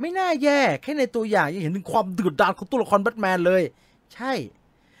ว่าไม่น่าแย่แค่ในตัวอย่างยังเห็นถึงความเดือดดาลของตัวละครแบทแมนเลยใช่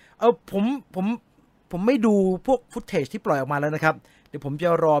ผมไม่ดูพวกฟุตเทจที่ปล่อยออกมาแล้วนะครับเดี๋ยวผมจะ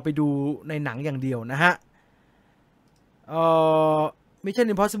รอไปดูในหนังอย่างเดียวนะฮะMission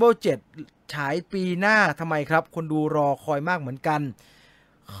Impossible 7ฉายปีหน้าทำไมครับคนดูรอคอยมากเหมือนกัน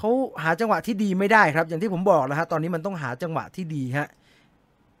เขาหาจังหวะที่ดีไม่ได้ครับอย่างที่ผมบอกแล้วฮะตอนนี้มันต้องหาจังหวะที่ดีฮะ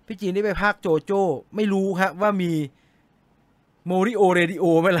พี่จีนได้ไปภาคโจโจ้ไม่รู้ครับว่ามีโมริโอเรดิโอ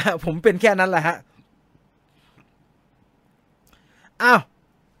ไหมล่ะผมเป็นแค่นั้นแหละฮะ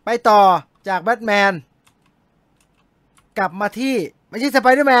ไปต่อจากแบทแมนกลับมาที่ไม่ใช่สไป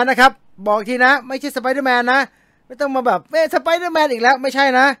เดอร์แมนนะครับบอกทีนะไม่ใช่สไปเดอร์แมนนะไม่ต้องมาแบบสไปเดอร์แมนอีกแล้วไม่ใช่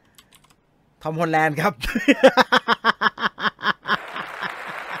นะทอมฮอลแลนด์ครับ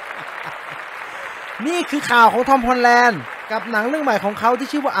นี่คือข่าวของทอมฮอลแลนด์กับหนังเรื่องใหม่ของเขาที่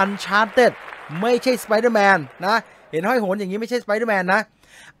ชื่อว่า Uncharted ไม่ใช่สไปเดอร์แมนนะเห็นห้อยโหนอย่างนี้ไม่ใช่สไปเดอร์แมนนะ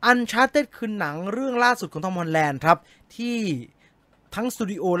Uncharted คือหนังเรื่องล่าสุดของทอมฮอลแลนด์ครับที่ทั้งสตู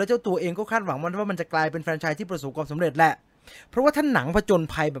ดิโอและเจ้าตัวเองก็คาดหวังว่ามันจะกลายเป็นแฟรนไชส์ที่ประสบความสำเร็จแหละเพราะว่าถ้าหนังผจญ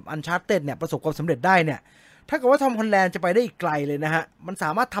ภัยแบบ Uncharted เนี่ยประสบความสำเร็จได้เนี่ยถ้าเกิดว่าทอมฮอลแลนด์จะไปได้อีกไกลเลยนะฮะมันสา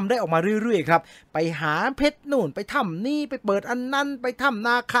มารถทำได้ออกมาเรื่อยๆครับไปหาเพชรนู่นไปถ้ำนี่ไปเปิดอันนั้นไปถ้ำน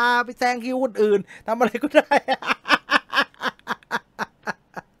าคาไปแซงคิวคนอื่นทำอะไรก็ได้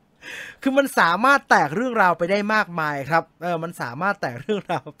คือมันสามารถแตกเรื่องราวไปได้มากมายครับมันสามารถแตกเรื่อง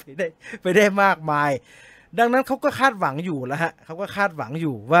ราวไปได้มากมายดังนั้นเขาก็คาดหวังอยู่แล้วฮะเขาก็คาดหวังอ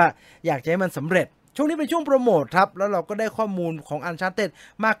ยู่ว่าอยากจะให้มันสำเร็จ ช่วงนี้เป็นช่วงโปรโมทครับแล้วเราก็ได้ข้อมูลของ Uncharted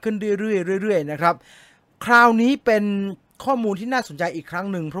มากขึ้นเรื่อยๆนะครับคราวนี้เป็นข้อมูลที่น่าสนใจอีกครั้ง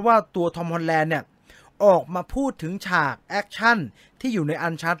หนึ่งเพราะว่าตัวทอมฮอลแลนด์เนี่ยออกมาพูดถึงฉากแอคชั่นที่อยู่ใน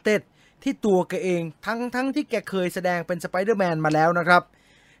Uncharted ที่ตัวแกเองทั้งที่แกเคยแสดงเป็นสไปเดอร์แมนมาแล้วนะครับ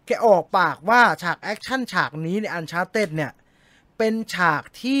แกออกปากว่าฉากแอคชั่นฉากนี้ใน Uncharted เนี่ยเป็นฉาก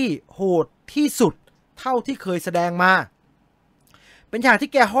ที่โหดที่สุดเท่าที่เคยแสดงมาเป็นฉาก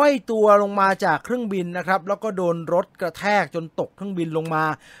ที่แกห้อยตัวลงมาจากเครื่องบินนะครับแล้วก็โดนรถกระแทกจนตกเครื่องบินลงมา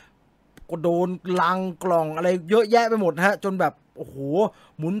ก็โดนลังกล่องอะไรเยอะแยะไปหมดฮะจนแบบโอ้โห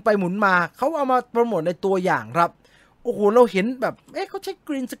หมุนไปหมุนมาเขาเอามาโปรโมทในตัวอย่างครับโอ้โหเราเห็นแบบเขาใช้ก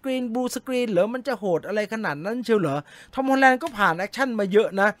รีนสกรีนบลูสกรีนเหรอมันจะโหดอะไรขนาดนั้นเชียวเหรอทอมฮอลแลนด์ก็ผ่านแอคชั่นมาเยอะ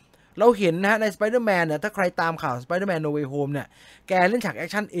นะเราเห็นนะฮะใน Spider-Man เนี่ยถ้าใครตามข่าว Spider-Man No Way Home เนี่ยแกเล่นฉากแอค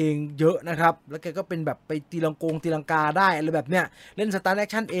ชั่นเองเยอะนะครับแล้วแกก็เป็นแบบไปตีลังกาได้อะไรแบบเนี้ยเล่นสตันแอค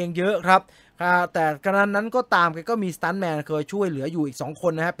ชั่นเองเยอะครับแต่กรณีนั้นก็ตามแกก็มีสตันแมนเคยช่วยเหลืออยู่อีก2ค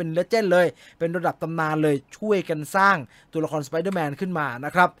นนะฮะเป็นเลเจนด์เลยเป็นระดับตำนานเลยช่วยกันสร้างตัวละคร Spider-Man ขึ้นมาน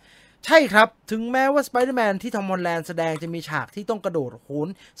ะครับใช่ครับถึงแม้ว่า Spider-Man ที่ทอมฮอลแลนด์แสดงจะมีฉากที่ต้องกระโดดโหน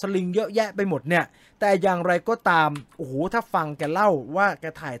สลิงเยอะแยะไปหมดเนี่ยแต่อย่างไรก็ตามโอ้โหถ้าฟังแกเล่าว่าแก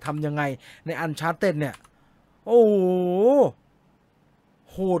ถ่ายทำยังไงใน Uncharted เนี่ยโอ้โห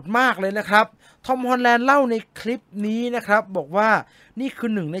โหดมากเลยนะครับทอมฮอลแลนด์เล่าในคลิปนี้นะครับบอกว่านี่คื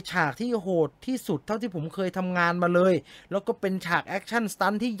อหนึ่งในฉากที่โหดที่สุดเท่าที่ผมเคยทำงานมาเลยแล้วก็เป็นฉากแอคชั่นสตั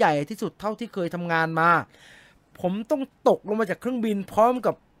นที่ใหญ่ที่สุดเท่าที่เคยทำงานมาผมต้องตกลงมาจากเครื่องบินพร้อม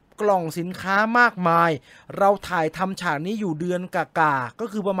กับกล่องสินค้ามากมายเราถ่ายทำฉากนี้อยู่เดือนกาก็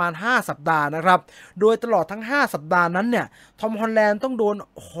คือประมาณ5สัปดาห์นะครับโดยตลอดทั้ง5สัปดาห์นั้นเนี่ยทอมฮอลแลนด์ต้องโ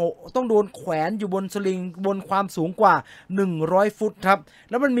ดนแขวนอยู่บนสลิงบนความสูงกว่า100ฟุตครับ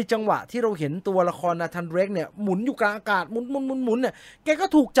แล้วมันมีจังหวะที่เราเห็นตัวละครนาธานเดรกเนี่ยหมุนอยู่กลางอากาศหมุนเนี่ยแกก็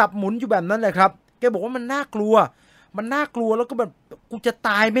ถูกจับหมุนอยู่แบบนั้นเลยครับแกบอกว่ามันน่ากลัวแล้วก็แบบกูจะต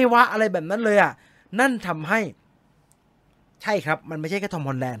ายไม่วะอะไรแบบนั้นเลยอ่ะนั่นทำให้ใช่ครับมันไม่ใช่แค่ทอมฮ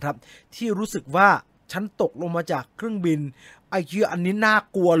อลแลนด์ครับที่รู้สึกว่าฉันตกลงมาจากเครื่องบินไอ้เหี้ยอันนี้น่า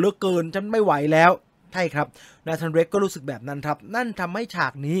กลัวเหลือเกินฉันไม่ไหวแล้วใช่ครับนาธานเดรกก็รู้สึกแบบนั้นครับนั่นทำให้ฉา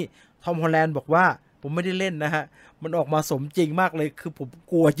กนี้ทอมฮอลแลนด์บอกว่าผมไม่ได้เล่นนะฮะมันออกมาสมจริงมากเลยคือผม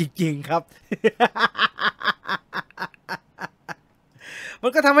กลัวจริงๆครับมั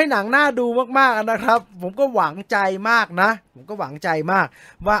นก็ทำให้หนังน่าดูมากๆนะครับผมก็หวังใจมากนะ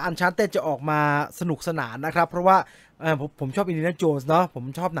ว่า Uncharted จะออกมาสนุกสนานนะครับเพราะว่าผมชอบอินเดียนาโจนส์เนาะผม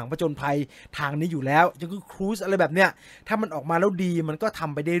ชอบหนังผจญภัยทางนี้อยู่แล้วยังคือครูซอะไรแบบเนี้ยถ้ามันออกมาแล้วดีมันก็ท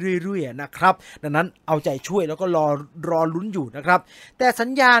ำไปได้เรื่อยๆนะครับดังนั้นเอาใจช่วยแล้วก็รอลุ้นอยู่นะครับแต่สัญ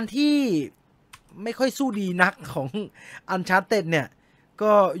ญาณที่ไม่ค่อยสู้ดีนักของ Uncharted เนี่ย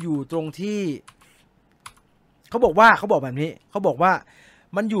ก็อยู่ตรงที่เขาบอกแบบนี้เขาบอกว่า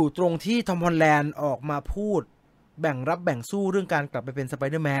มันอยู่ตรงที่ทอมฮอลแลนด์ออกมาพูดแบ่งรับแบ่งสู้เรื่องการกลับไปเป็นสไป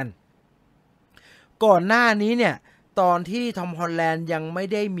เดอร์แมนก่อนหน้านี้เนี่ยตอนที่ทอมฮอลแลนด์ยังไม่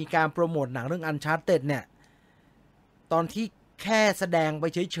ได้มีการโปรโมทหนังเรื่อง Uncharted เนี่ยตอนที่แค่แสดงไป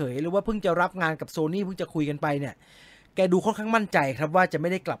เฉยๆหรือว่าเพิ่งจะรับงานกับ Sony เพิ่งจะคุยกันไปเนี่ยแกดูค่อนข้างมั่นใจครับว่าจะไม่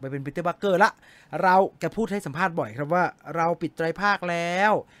ได้กลับไปเป็นปีเตอร์ พาร์เกอร์ละแกพูดให้สัมภาษณ์บ่อยครับว่าเราปิดไตรภาคแล้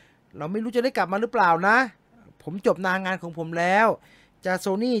วเราไม่รู้จะได้กลับมาหรือเปล่านะผมจบงานของผมแล้วจะโซ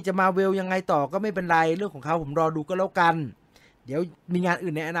นี่จะมาเวลยังไงต่อก็ไม่เป็นไรเรื่องของเขาผมรอดูก็แล้วกันเดี๋ยวมีงาน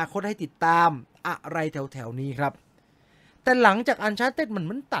อื่นในอนาคตให้ติดตามอะไรแถวนี้ครับแต่หลังจาก Uncharted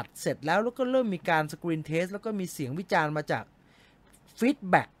มันตัดเสร็จแล้วก็เริ่มมีการสกรีนเทสแล้วก็มีเสียงวิจารณ์มาจากฟีด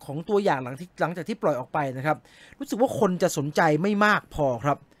แบ็กของตัวอย่างหลังจากที่ปล่อยออกไปนะครับรู้สึกว่าคนจะสนใจไม่มากพอค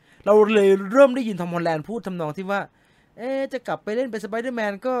รับเราเลยเริ่มได้ยินทอมฮอลแลนด์พูดทำนองที่ว่าจะกลับไปเล่นเป็นสไปเดอร์แม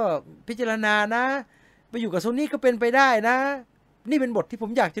นก็พิจารณานะไปอยู่กับโซนี่ก็เป็นไปได้นะนี่เป็นบทที่ผ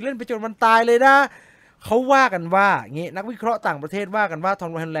มอยากจะเล่นไปจนวันตายเลยนะเขาว่ากันว่างี้นักวิเคราะห์ต่างประเทศว่ากันว่าทอ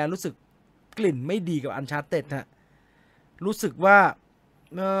มฮอลแลนด์รู้สึกกลิ่นไม่ดีกับ Uncharted ฮะรู้สึกว่า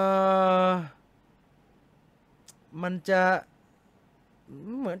มันจะ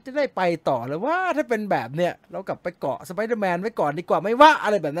เหมือนจะได้ไปต่อเลยว่าถ้าเป็นแบบเนี้ยเรากลับไปเกาะสไปเดอร์แมนไว้ก่อนดีกว่าไม่ว่าอะ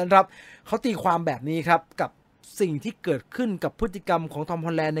ไรแบบนั้นครับเขาตีความแบบนี้ครับกับสิ่งที่เกิดขึ้นกับพฤติกรรมของทอมฮ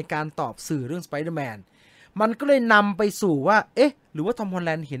อลแลนด์ในการตอบสื่อเรื่องสไปเดอร์แมนมันก็เลยนำไปสู่ว่าหรือว่าทอมฮอลแล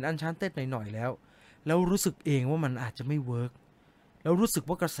นด์เห็นUnchartedหน่อยๆแล้วรู้สึกเองว่ามันอาจจะไม่เวิร์กแล้วรู้สึก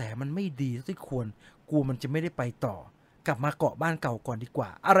ว่ากระแสมันไม่ดีเท่าที่ควรกลัวมันจะไม่ได้ไปต่อกลับมาเกาะบ้านเก่าก่อนดีกว่า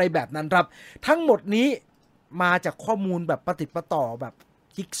อะไรแบบนั้นครับทั้งหมดนี้มาจากข้อมูลแบบประติดประต่อแบบ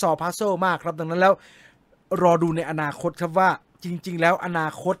จิ๊กซอว์พัซเซิลมากครับดังนั้นแล้วรอดูในอนาคตครับว่าจริงๆแล้วอนา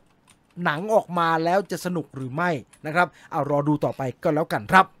คตหนังออกมาแล้วจะสนุกหรือไม่นะครับเอารอดูต่อไปก็แล้วกัน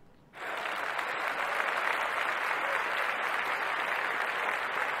ครับ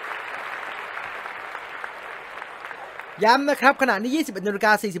ย้ำนะครับขณะนี้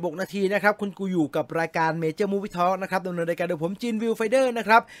 21:46 นาทีนะครับคุณกูอยู่กับรายการ Major Movie Talk นะครับดำเนินรายการโดยผมจินวิวไฟเดอร์นะค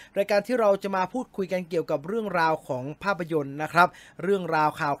รับรายการที่เราจะมาพูดคุยกันเกี่ยวกับเรื่องราวของภาพยนตร์นะครับเรื่องราว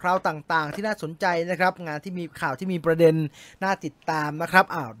ข่าวคราวต่างๆที่น่าสนใจนะครับงานที่มีข่าวที่มีประเด็นน่าติดตามนะครับ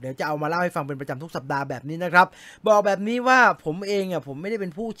เดี๋ยวจะเอามาเล่าให้ฟังเป็นประจำทุกสัปดาห์แบบนี้นะครับบอกแบบนี้ว่าผมเองผมไม่ได้เป็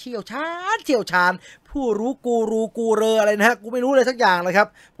นผู้เชี่ยวชาญผู้รู้กูเรออะไรนะฮะกูไม่รู้เลยสักอย่างเลยครับ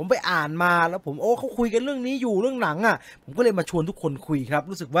ผมไปอ่านมาแล้วผมเขาคุยกันเรื่องนี้อยู่เรื่องหนังผมก็เลยมาชวนทุกคนคุยครับ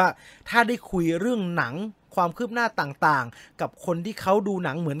รู้สึกว่าถ้าได้คุยเรื่องหนังความคืบหน้าต่างๆกับคนที่เขาดูห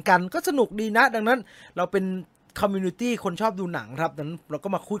นังเหมือนกันก็สนุกดีนะดังนั้นเราเป็นคอมมูนิตี้คนชอบดูหนังครับดังนั้นเราก็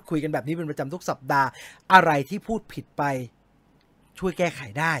มาพูดคุยกันแบบนี้เป็นประจำทุกสัปดาห์อะไรที่พูดผิดไปช่วยแก้ไข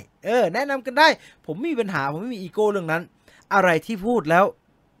ได้แนะนำกันได้ผมไม่มีปัญหาผมไม่มีอีโก้เรื่องนั้นอะไรที่พูดแล้ว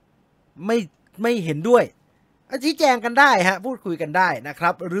ไม่เห็นด้วยชี้แจงกันได้ฮะพูดคุยกันได้นะครั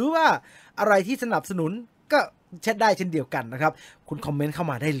บหรือว่าอะไรที่สนับสนุนก็แชทได้เช่นเดียวกันนะครับคุณคอมเมนต์เข้า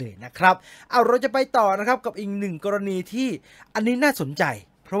มาได้เลยนะครับเราจะไปต่อนะครับกับอีกหนึ่งกรณีที่อันนี้น่าสนใจ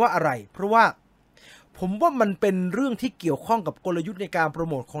เพราะว่าอะไรเพราะว่าผมว่ามันเป็นเรื่องที่เกี่ยวข้องกับกลยุทธ์ในการโปร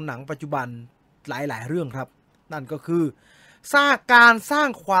โมทของหนังปัจจุบันหลายๆเรื่องครับนั่นก็คือสร้าง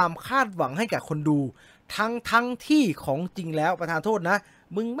ความคาดหวังให้แก่คนดูทั้งที่ของจริงแล้วประธานโทษนะ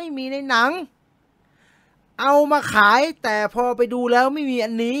มึงไม่มีในหนังเอามาขายแต่พอไปดูแล้วไม่มี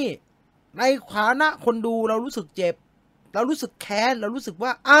อันนี้ในฐานะคนดูเรารู้สึกเจ็บเรารู้สึกแค้นเรารู้สึกว่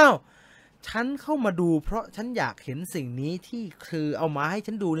าฉันเข้ามาดูเพราะฉันอยากเห็นสิ่งนี้ที่คือเอามาให้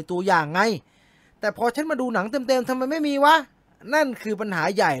ฉันดูในตัวอย่างไงแต่พอฉันมาดูหนังเต็มๆทำไมไม่มีวะนั่นคือปัญหา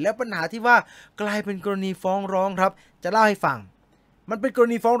ใหญ่และปัญหาที่ว่ากลายเป็นกรณีฟ้องร้องครับจะเล่าให้ฟังมันเป็นกร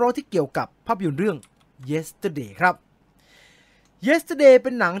ณีฟ้องร้องที่เกี่ยวกับภาพยนตร์เรื่อง Yesterday ครับ Yesterday เป็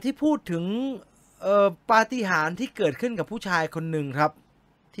นหนังที่พูดถึงปาฏิหาริย์ที่เกิดขึ้นกับผู้ชายคนหนึ่งครับ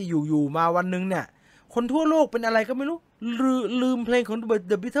ที่อยู่มาวันหนึ่งเนี่ยคนทั่วโลกเป็นอะไรก็ไม่รู้ลืมเพลงของ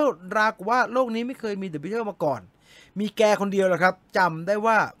The Beatles รากว่าโลกนี้ไม่เคยมี The Beatles มาก่อนมีแกคนเดียวแหละครับจำได้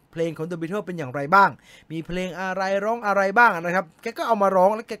ว่าเพลงของ The Beatles เป็นอย่างไรบ้างมีเพลงอะไรร้องอะไรบ้างนะครับแกก็เอามาร้อง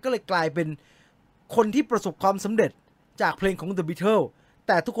แล้วแกก็เลยกลายเป็นคนที่ประสบความสำเร็จจากเพลงของ The Beatles แ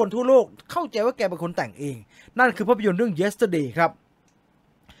ต่ทุกคนทั่วโลกเข้าใจว่าแกเป็นคนแต่งเองนั่นคือภาพยนตร์เรื่อง Yesterday ครับ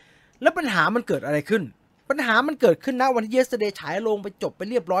แล้วปัญหามันเกิดอะไรขึ้นปัญหามันเกิดขึ้นนะวันที่ Yesterday ฉายลงไปจบไป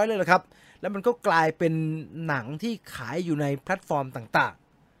เรียบร้อยเลยละครับแล้วมันก็กลายเป็นหนังที่ขายอยู่ในแพลตฟอร์ม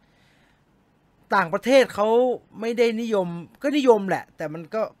ต่างประเทศเขาไม่ได้นิยมก็นิยมแหละแต่มัน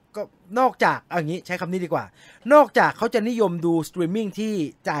ก็นอกจากอย่างนี้ใช้คำนี้ดีกว่านอกจากเขาจะนิยมดูสตรีมมิ่งที่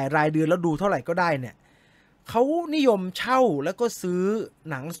จ่ายรายเดือนแล้วดูเท่าไหร่ก็ได้เนี่ยเขานิยมเช่าแล้วก็ซื้อ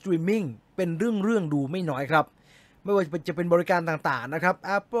หนังสตรีมมิ่งเป็นเรื่องดูไม่น้อยครับไม่ว่าจะเป็นบริการต่างๆนะครับ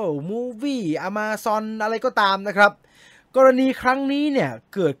Apple Movie Amazon อะไรก็ตามนะครับกรณีครั้งนี้เนี่ย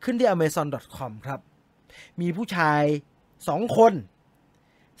เกิดขึ้นที่ amazon.com ครับมีผู้ชาย2คน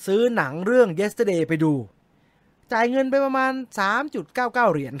ซื้อหนังเรื่อง Yesterday ไปดูจ่ายเงินไปประมาณ 3.99 เ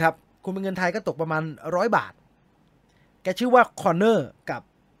หรียญครับคุณเป็นเงินไทยก็ตกประมาณ100 บาทแกชื่อว่าคอนเนอร์กับ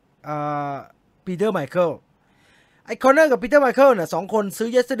ปีเตอร์ไมเคิลไอ้คอนเนอร์กับปีเตอร์ไมเคิลเนี่ย2คนซื้อ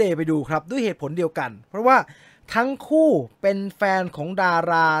Yesterday ไปดูครับด้วยเหตุผลเดียวกันเพราะว่าทั้งคู่เป็นแฟนของดา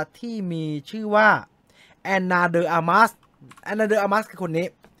ราที่มีชื่อว่าแอนนาเดออามาสคือคนนี้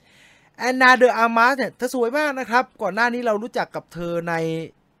แอนนาเดออามาสเนี่ยเธอสวยมากนะครับก่อนหน้านี้เรารู้จักกับเธอใน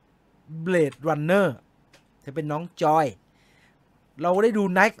Blade Runner เธอเป็นน้องจอยเราได้ดู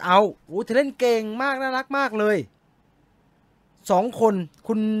Night Out เธอเล่นเก่งมากน่ารักมากเลย2คน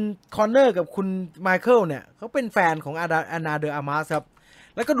คุณคอนเนอร์กับคุณไมเคิลเนี่ยเขาเป็นแฟนของแอนนาเดออามาสครับ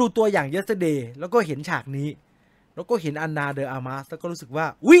แล้วก็ดูตัวอย่าง Yesterday แล้วก็เห็นฉากนี้แล้วก็เห็นแอนนาเดออามาสแล้วก็รู้สึกว่า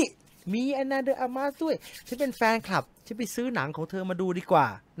อุ๊ยมีแอนนาเดออามาสด้วยฉันเป็นแฟนคลับฉันไปซื้อหนังของเธอมาดูดีกว่า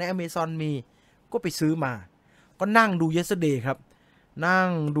ใน Amazon มีก็ไปซื้อมาก็นั่งดู Yesterday ครับนั่ง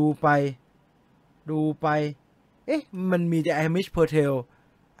ดูไปมันมีแต่Hamish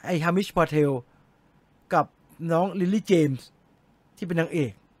Patelกับน้องลิลลี่เจมส์ที่เป็นนางเอ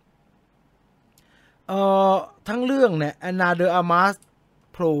กทั้งเรื่องเนี่ยแอนนาเดออามาส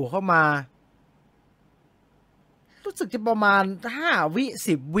โผล่เข้ามารู้สึกจะประมาณ5 วิ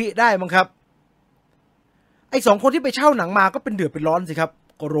10 วิได้มั้งครับไอ้2คนที่ไปเช่าหนังมาก็เป็นเดือดเป็นร้อนสิครับ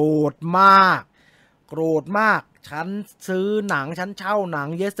โกรธมากฉันซื้อหนังฉันเช่าหนัง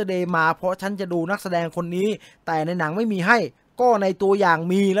Yesterday มาเพราะฉันจะดูนักแสดงคนนี้แต่ในหนังไม่มีให้ก็ในตัวอย่าง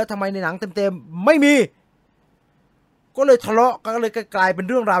มีแล้วทำไมในหนังเต็มๆไม่มีก็เลยทะเลาะก็เลยกลายเป็น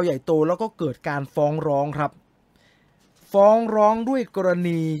เรื่องราวใหญ่โตแล้วก็เกิดการฟ้องร้องครับฟ้องร้องด้วยกร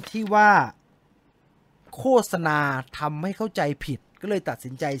ณีที่ว่าโฆษณาทำให้เข้าใจผิดก็เลยตัดสิ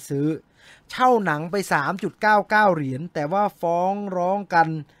นใจซื้อเช่าหนังไป 3.99 เหรียญแต่ว่าฟ้องร้องกัน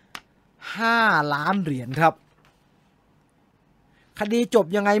5 ล้านเหรียญครับ คดีจบ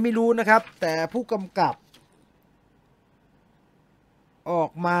ยังไงไม่รู้นะครับแต่ผู้กำกับออ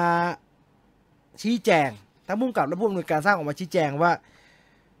กมาชี้แจงทั้งผู้กำกับและผู้อำนวยการสร้างออกมาชี้แจงว่า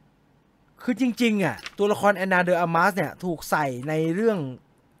คือจริงๆอ่ะตัวละครแอนนาเดออามาสเนี่ยถูกใส่ในเรื่อง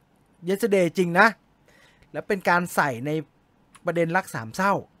Yesterday จริงนะและเป็นการใส่ในประเด็นรักสามเศร้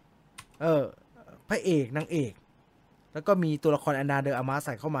าพระเอกนางเอกแล้วก็มีตัวละครแอนนาเดออามาสใ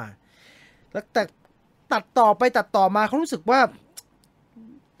ส่เข้ามาแล้วแต่ตัดต่อไปตัดต่อมาเขารู้สึกว่า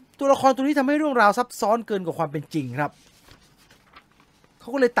ตัวละครตัวนี้ทำให้เรื่องราวซับซ้อนเกินกว่าความเป็นจริงครับเขา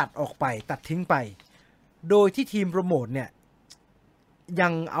ก็เลยตัดออกไปตัดทิ้งไปโดยที่ทีมโปรโมทเนี่ยยั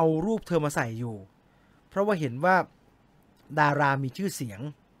งเอารูปเธอมาใส่อยู่เพราะว่าเห็นว่าดารามีชื่อเสียง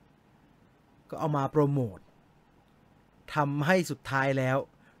ก็เอามาโปรโมททำให้สุดท้ายแล้ว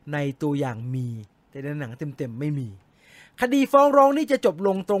ในตัวอย่างมีแต่ในหนังเต็มๆไม่มีคดีฟ้องร้องนี่จะจบล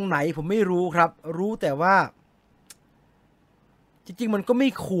งตรงไหนผมไม่รู้ครับรู้แต่ว่าจริงๆมันก็ไม่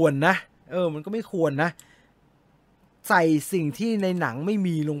ควรนะมันก็ไม่ควรนะใส่สิ่งที่ในหนังไม่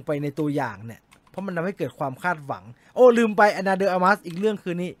มีลงไปในตัวอย่างเนี่ยเพราะมันทำให้เกิดความคาดหวังลืมไปแอนนาเดออามาสอีกเรื่องคื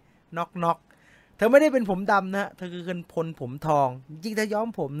อนี่น็อกเธอไม่ได้เป็นผมดำนะเธอคือพลผมทองจริงๆเธอย้อม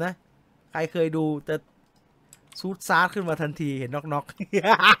ผมนะใครเคยดูแต่ซูดซาร์ขึ้นมาทันทีเห็นน็อก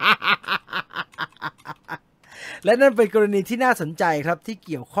และนั่นเป็นกรณีที่น่าสนใจครับที่เ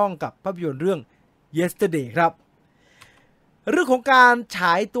กี่ยวข้องกับภาพยนตร์เรื่อง Yesterday ครับเรื่องของการฉ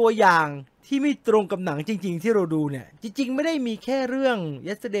ายตัวอย่างที่ไม่ตรงกับหนังจริงๆที่เราดูเนี่ยจริงๆไม่ได้มีแค่เรื่อง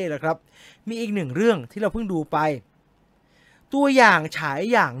Yesterday หรอกครับมีอีกหนึ่งเรื่องที่เราเพิ่งดูไปตัวอย่างฉาย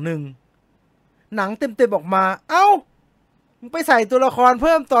อย่างหนึ่งหนังเต็มๆออกมามึงไปใส่ตัวละครเ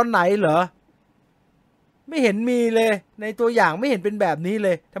พิ่มตอนไหนเหรอไม่เห็นมีเลยในตัวอย่างไม่เห็นเป็นแบบนี้เล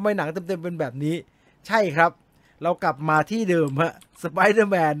ยทำไมหนังเต็มๆเป็นแบบนี้ใช่ครับเรากลับมาที่เดิมฮะ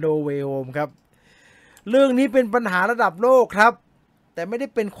Spider-Man No Way Home ครับเรื่องนี้เป็นปัญหาระดับโลกครับแต่ไม่ได้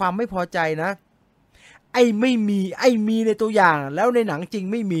เป็นความไม่พอใจนะไม่มีในตัวอย่างแล้วในหนังจริง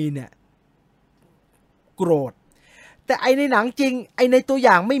ไม่มีเนี่ยโกรธแต่ในหนังจริงในตัวอ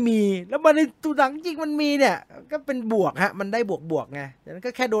ย่างไม่มีแล้วมาในตัวหนังจริงมันมีเนี่ยก็เป็นบวกฮะมันได้บวกไงแต่นั้น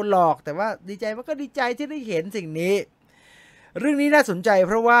ก็แค่โดนหลอกแต่ว่าดีใจมันก็ดีใจที่ได้เห็นสิ่งนี้เรื่องนี้น่าสนใจเ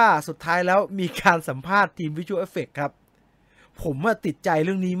พราะว่าสุดท้ายแล้วมีการสัมภาษณ์ทีม Visual Effects ครับผมติดใจเ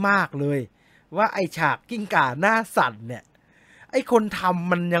รื่องนี้มากเลยว่าฉากกิ้งก่าหน้าสั่นเนี่ยคนท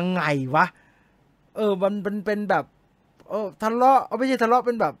ำมันยังไงวะมันเป็นแบบทะเลาะไม่ใช่ทะเลาะเ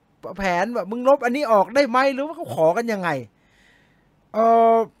ป็นแบบแผนแบบมึงลบอันนี้ออกได้ไหมหรือว่าเขาขอกันยังไง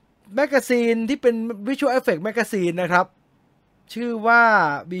แมกกาซีนที่เป็น Visual Effect แมกกาซีนนะครับชื่อว่า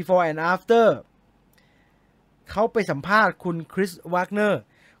Before and After เขาไปสัมภาษณ์คุณคริสวากเน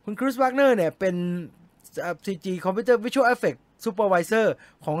อร์เนี่ยเป็น CG Computer Visual Effect Supervisor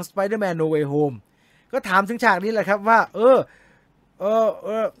ของ Spider-Man No Way Home ก็ถามถึงฉากนี้แหละครับว่า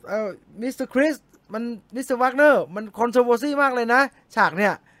มิสเตอร์คริสมันมิสเตอร์วากเนอร์มันคอนโทรเวอร์ซี่มากเลยนะฉากเนี่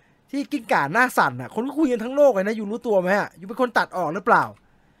ยที่กิ้งก่าหน้าสั่นอ่ะคนก็คุยกันทั้งโลกเลยนะอยู่รู้ตัวไหมอยู่เป็นคนตัดออกหรือเปล่า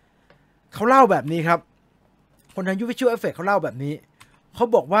เขาเล่าแบบนี้ครับคนทางVisual Effectเขาเล่าแบบนี้เขา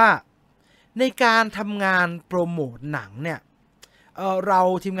บอกว่าในการทำงานโปรโมทหนังเนี่ยเรา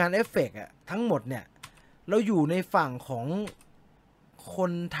ทีมงานเอฟเฟกต์ทั้งหมดเนี่ยเราอยู่ในฝั่งของค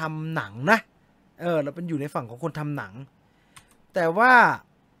นทำหนังนะเราเป็นอยู่ในฝั่งของคนทำหนังแต่ว่า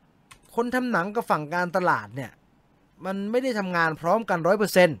คนทำหนังกับฝั่งการตลาดเนี่ยมันไม่ได้ทำงานพร้อมกัน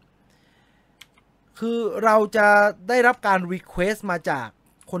 100% คือเราจะได้รับการรีเควสต์มาจาก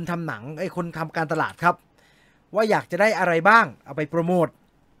คนทำหนังคนทำการตลาดครับว่าอยากจะได้อะไรบ้างเอาไปโปรโมท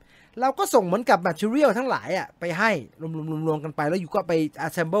เราก็ส่งเหมือนกับ material ทั้งหลายไปให้รวมกันไปแล้วอยู่ก็ไป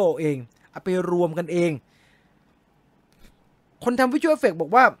assemble เองเอาไปรวมกันเองคนทำ Visual Effect บอ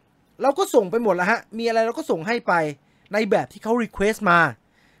กว่าเราก็ส่งไปหมดแล้วฮะมีอะไรเราก็ส่งให้ไปในแบบที่เขา request มา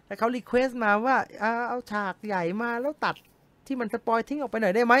แต่เขา request มาว่าเอาฉากใหญ่มาแล้วตัดที่มันสปอยทิ้งออกไปหน่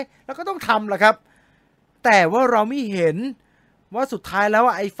อยได้ไหมเราก็ต้องทำแหละครับแต่ว่าเราไม่เห็นว่าสุดท้ายแล้ว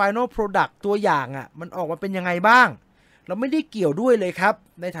final product ตัวอย่างมันออกมาเป็นยังไงบ้างเราไม่ได้เกี่ยวด้วยเลยครับ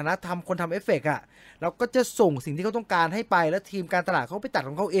ในฐานะคนทำเอฟเฟกต์เราก็จะส่งสิ่งที่เขาต้องการให้ไปแล้วทีมการตลาดเขาไปตัดข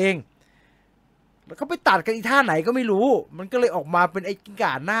องเขาเองแล้วเขาไปตัดกันอีท่าไหนก็ไม่รู้มันก็เลยออกมาเป็นกิ้งก่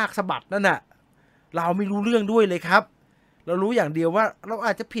าหน้าสะบัดนั่นเราไม่รู้เรื่องด้วยเลยครับเรารู้อย่างเดียวว่าเราอ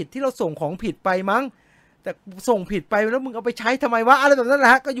าจจะผิดที่เราส่งของผิดไปมั้งแต่ส่งผิดไปแล้วมึงเอาไปใช้ทำไมวะอะไรแบบนั้นแหล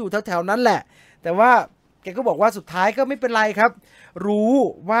ะก็อยู่แถวๆนั้นแหละแต่ว่าแกก็บอกว่าสุดท้ายก็ไม่เป็นไรครับรู้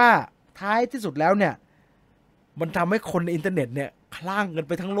ว่าท้ายที่สุดแล้วเนี่ยมันทำให้คนในอินเทอร์เน็ตเนี่ยคลั่งกันไ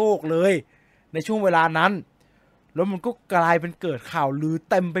ปทั้งโลกเลยในช่วงเวลานั้นแล้วมันก็กลายเป็นเกิดข่าวลือ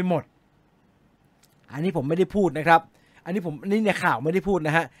เต็มไปหมดอันนี้ผมไม่ได้พูดนะครับนี่เนี่ยข่าวไม่ได้พูดน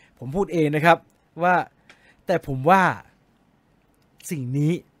ะฮะผมพูดเองนะครับว่าแต่ผมว่า สิ่ง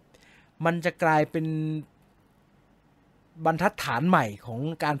นี้มันจะกลายเป็นบรรทัดฐานใหม่ของ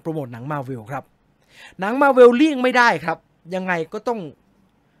การโปรโมทหนังมาร์เวลครับหนังมาร์เวลเลี่ยงไม่ได้ครับยังไงก็ต้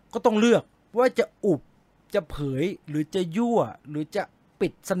องเลือกว่าจะอุบจะเผยหรือจะยั่วหรือจะปิ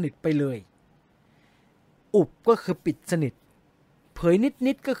ดสนิทไปเลยอุบก็คือปิดสนิทเผย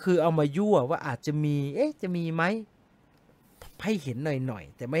นิดก็คือเอามายั่วว่าอาจจะมีจะมีไหมให้เห็นหน่อย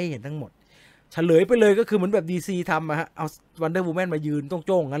แต่ไม่ให้เห็นทั้งหมดเฉลยไปเลยก็คือเหมือนแบบ DC ทำฮะเอา Wonder Woman มายืนโ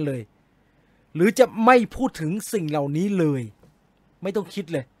จ้งๆงั้นเลยหรือจะไม่พูดถึงสิ่งเหล่านี้เลยไม่ต้องคิด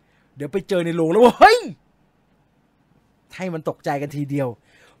เลยเดี๋ยวไปเจอในโรงแล้วว่าเฮ้ยให้มันตกใจกันทีเดียว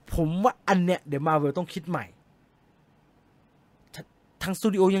ผมว่าอันเนี้ยเดี๋ยวมาเวลต้องคิดใหม่ทางสตู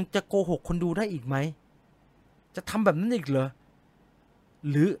ดิโอยังจะโกหกคนดูได้อีกไหมจะทำแบบนั้นอีกเหรอ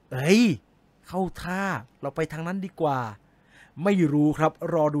หรือเข้าท่าเราไปทางนั้นดีกว่าไม่รู้ครับ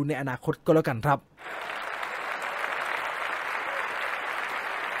รอดูในอนาคตก็แล้วกันครับ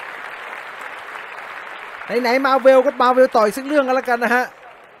ไหนมาเวลก็มาเวลต่ออีกสักเรื่องกันแล้วกันนะฮะ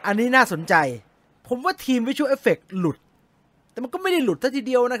อันนี้น่าสนใจผมว่าทีม Visual Effect หลุดแต่มันก็ไม่ได้หลุดซะทีเ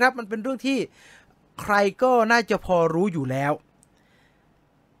ดียวนะครับมันเป็นเรื่องที่ใครก็น่าจะพอรู้อยู่แล้ว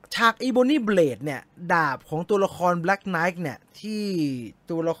ฉาก Ebony Blade เนี่ยดาบของตัวละคร Black Knight เนี่ยที่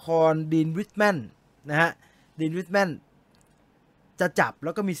ตัวละครดีนวิทแมนนะฮะดีนวิทแมนจะจับแ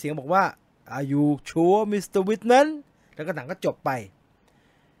ล้วก็มีเสียงบอกว่า Are you sure Mr. Whitman แล้วก็หนังก็จบไป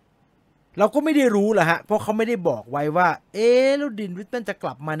เราก็ไม่ได้รู้แหละฮะเพราะเขาไม่ได้บอกไว้ว่าแล้วดีนวิทแมนจะก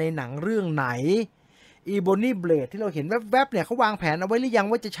ลับมาในหนังเรื่องไหน Ebony Blade ที่เราเห็นแวบๆเนี่ยเขาวางแผนเอาไว้หรือยัง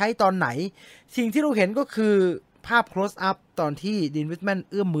ว่าจะใช้ตอนไหนสิ่งที่เราเห็นก็คือภาพ close up ตอนที่ดีนวิทแมน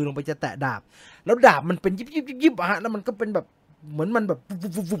เอื้อมมือลงไปจะแตะดาบแล้วดาบมันเป็นยิบฮะแล้วมันก็เป็นแบบเหมือนมันแบบ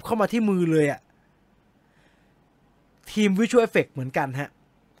วุบเข้ามาที่มือเลยอะทีม Visual Effect เหมือนกันฮะ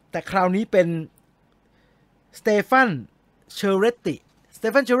แต่คราวนี้เป็นสเตฟานเชเรต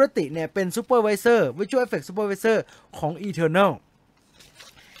ติเนี่ยเป็น Supervisor Visual Effect Supervisor ของ Eternal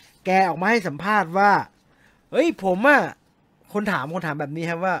แกออกมาให้สัมภาษณ์ว่าผมคนถามแบบนี้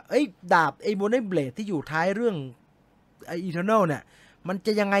ครับว่าดาบไอ้Ebony Bladeที่อยู่ท้ายเรื่องEternal เนี่ยมันจ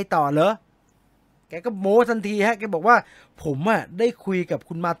ะยังไงต่อเหรอแกก็โม้ทันทีฮะแกบอกว่าผมได้คุยกับ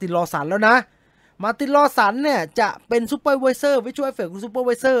คุณมาร์ติน ลอสันแล้วนะมาร์ติน ลอสันเนี่ยจะเป็นซูเปอร์ไวเซอร์วิชวลเอฟเฟคซูเปอร์ไว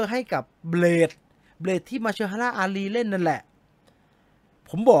เซอร์ให้กับเบลดที่มาเชอร์ฮาร่าอาลีเล่นนั่นแหละ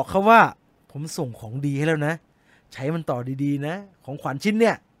ผมบอกเขาว่าผมส่งของดีให้แล้วนะใช้มันต่อดีๆนะของขวัญชิ้นเ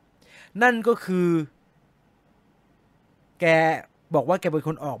นี่ยนั่นก็คือแกบอกว่าแกเป็นค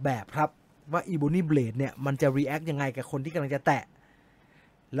นออกแบบครับว่า Ebony Blade เนี่ยมันจะ react ยังไงกับคนที่กำลังจะแตะ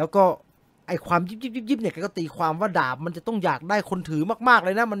แล้วก็ไอความยิบเนี่ยแกก็ตีความว่าดาบมันจะต้องอยากได้คนถือมากๆเล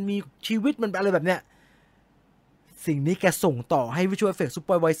ยนะมันมีชีวิตมันอะไรแบบเนี้ยสิ่งนี้แกส่งต่อให้ Visual Effects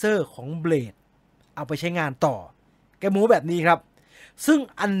Supervisor ของ Blade เอาไปใช้งานต่อแกโม้แบบนี้ครับซึ่ง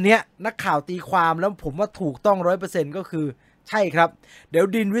อันเนี้ยนักข่าวตีความแล้วผมว่าถูกต้อง 100% ก็คือใช่ครับเดี๋ยว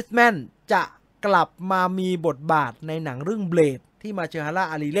ดีนวิทแมนจะกลับมามีบทบาทในหนังเรื่อง Blade ที่มาเชอร์ฮาร่า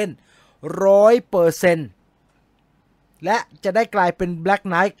อาลีเล่น 100% และจะได้กลายเป็น Black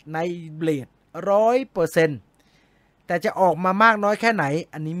Knight ใน Blade 100% แต่จะออกมามากน้อยแค่ไหน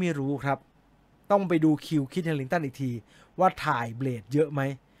อันนี้ไม่รู้ครับต้องไปดูคิวคิดเฮลิงตันอีกทีว่าถ่าย Blade เยอะไหม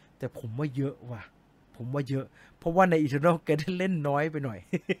แต่ผมว่าเยอะว่ะผมว่าเยอะเพราะว่าใน Eternal แกได้เล่นน้อยไปหน่อย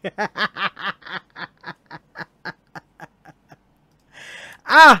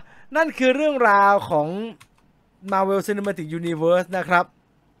นั่นคือเรื่องราวของ Marvel Cinematic Universe นะครับ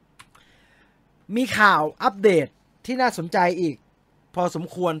มีข่าวอัปเดตที่น่าสนใจอีกพอสม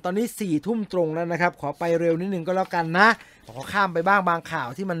ควรตอนนี้ 4 ทุ่มตรงแล้วนะครับขอไปเร็วนิดนึงก็แล้วกันนะขอข้ามไปบ้างบางข่าว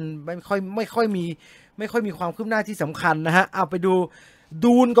ที่มันไม่ค่อยมีความคืบหน้าที่สำคัญนะฮะเอาไปดู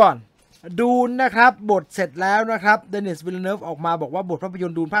ดูนก่อนดูนนะครับบทเสร็จแล้วนะครับเดนิส วิลเลเนฟออกมาบอกว่าบทภาพย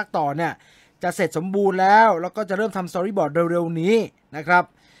นตร์ดูนภาคต่อเนี่ยจะเสร็จสมบูรณ์แล้วก็จะเริ่มทำสตอรี่บอร์ดเร็วๆนี้นะครับ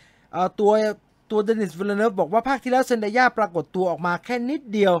ตัวเดนิส วิลเลเนฟบอกว่าภาคที่แล้วเซนเดย่าปรากฏตัวออกมาแค่นิด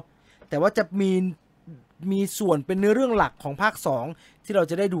เดียวแต่ว่าจะมีส่วนเป็นเนื้อเรื่องหลักของภาค2ที่เรา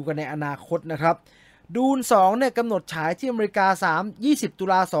จะได้ดูกันในอนาคตนะครับดูน2เนี่ยกำหนดฉายที่อเมริกา20 ตุ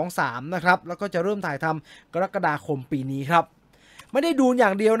ลา23นะครับแล้วก็จะเริ่มถ่ายทำกรกฎาคมปีนี้ครับไม่ได้ดูนอย่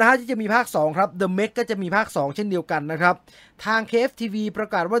างเดียวนะฮะที่จะมีภาค2ครับ The Meg ก็จะมีภาค2เช่นเดียวกันนะครับทาง KFTV ประ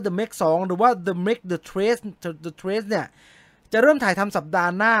กาศว่า The Meg 2หรือว่า The Meg The Trace เนี่ยจะเริ่มถ่ายทำสัปดา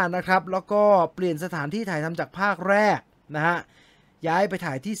ห์หน้านะครับแล้วก็เปลี่ยนสถานที่ถ่ายทำจากภาคแรกนะฮะย้ายไป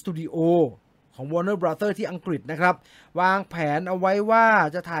ถ่ายที่สตูดิโอของ Warner Brothers ที่อังกฤษนะครับวางแผนเอาไว้ว่า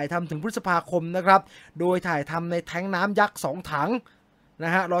จะถ่ายทำถึงพฤษภาคมนะครับโดยถ่ายทำในแท้งน้ำยักษ์2ถังน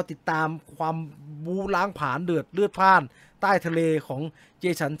ะฮะรอติดตามความบู๊ล้างผลาญเลือดพล่านใต้ทะเลของเจ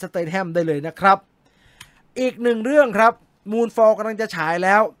สัน สเตธแฮมได้เลยนะครับอีกหนึ่งเรื่องครับ มูนฟอลกำลังจะฉายแ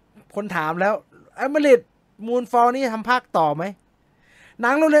ล้วคนถามแล้วอเมริดมูนฟอลนี่ทำภาคต่อไหมหนั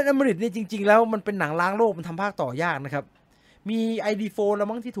งโรแลนด์อเมริดนี่จริงๆแล้วมันเป็นหนังล้างโลกมันทำภาคต่อยากนะครับมี ID4 แล้ว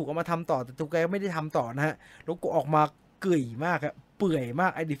มั้งที่ถูกเอามาทำต่อแต่ตัวแกไม่ได้ทำต่อนะฮะแล้วก็ออกมาเกลื่อยมากครับเปื่อยมา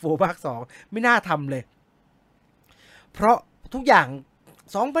ก ID4 ภาค2ไม่น่าทำเลยเพราะทุกอย่าง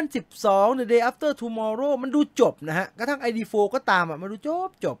2012 The Day After Tomorrow มันดูจบนะฮะกระทั่ง ID4 ก็ตามอ่ะมันดู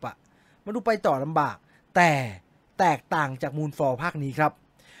จบอ่ะมันดูไปต่อลำบากแต่แตกต่างจาก Moonfall ภาคนี้ครับ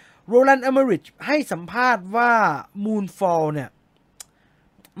โรแลนด์ เอเมริชให้สัมภาษณ์ว่า Moonfall เนี่ย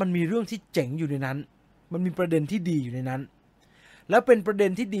มันมีเรื่องที่เจ๋งอยู่ในนั้นมันมีประเด็นที่ดีอยู่ในนั้นแล้วเป็นประเด็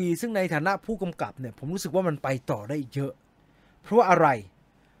นที่ดีซึ่งในฐานะผู้กำกับเนี่ยผมรู้สึกว่ามันไปต่อได้อีกเยอะเพราะว่าอะไร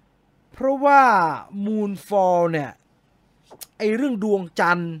เพราะว่า Moonfall เนี่ยไอเรื่องดวง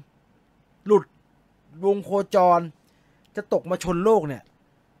จันทร์หลุดวงโคจรจะตกมาชนโลกเนี่ย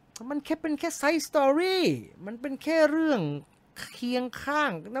มันเป็นแค่ไซส์สตอรี่มันเป็นแค่เรื่องเคียงข้า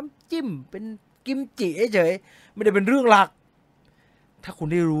งน้ำจิ้มเป็นกิมจิเฉยๆไม่ได้เป็นเรื่องหลักถ้าคุณ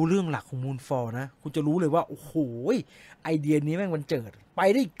ได้รู้เรื่องหลักของ Moonfall นะคุณจะรู้เลยว่าโอ้โหไอเดียนี้แม่งมันเจิดไป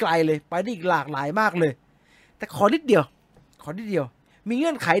ได้ไกลเลยไปได้หลากหลายมากเลยแต่ขอนิดเดียวมีเ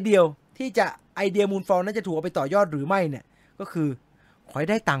งื่อนไขเดียวที่จะไอเดีย Moonfall นั้นจะถูกเอาไปต่อยอดหรือไม่เนี่ยก็คือขอให้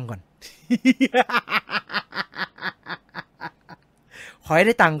ได้ตังค์ก่อน ขอให้ไ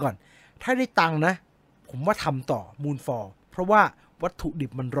ด้ตังค์ก่อนถ้าได้ตังค์นะผมว่าทำต่อ Moonfall เพราะว่าวัตถุดิ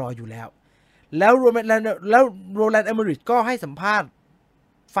บมันรออยู่แล้วโรแลนด์ เอเมริชก็ให้สัมภาษณ์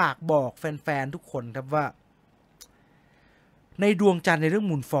ฝากบอกแฟนๆทุกคนครับว่าในดวงจันทร์ในเรื่อง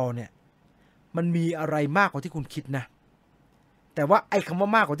Moonfall เนี่ยมันมีอะไรมากกว่าที่คุณคิดนะแต่ว่าไอ้คำว่า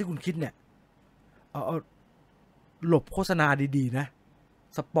มากกว่าที่คุณคิดเนี่ยหลบโฆษณาดีๆนะ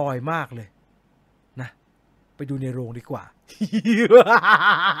สปอยมากเลยนะไปดูในโรงดีกว่า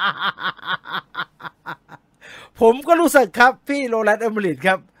ผมก็รู้สึกครับพี่โรแลนด์ เอเมริชค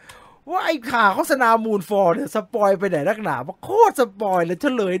รับว่าไอ้ข่าวโฆษณา Moonfall เนี่ยสปอยไปไหนนักหนาว่าโคตรสปอยเลยเฉ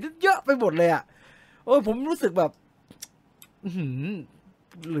ลยเยอะไปหมดเลยอ่ะผมรู้สึกแบบ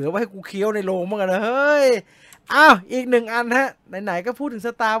เหลือไว้ให้กูเคี้ยวในโรงมั้งนะเฮ้ยอ้าวอีกหนึ่งอันฮะไหนๆก็พูดถึง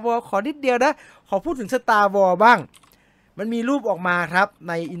Star Wars ขอนิดเดียวนะขอพูดถึง Star Wars บ้างมันมีรูปออกมาครับ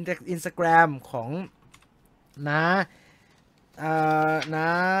ใน Instagram ของนะ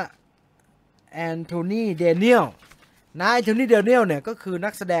แอนโทนีเดเนียลแอนโทนีเดเนียลเนี่ยก็คือนั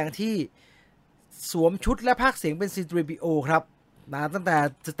กแสดงที่สวมชุดและพากย์เสียงเป็น C-3PO ครับตั้งแต่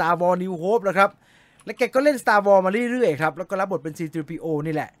Star Wars New Hope แล้วครับและแกก็เล่น Star Wars มาเรื่อยๆครับแล้วก็รับบทเป็น C-3PO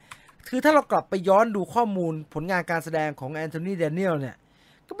นี่แหละคือถ้าเรากลับไปย้อนดูข้อมูลผลงานการแสดงของแอนโทนีเดเนียลเนี่ย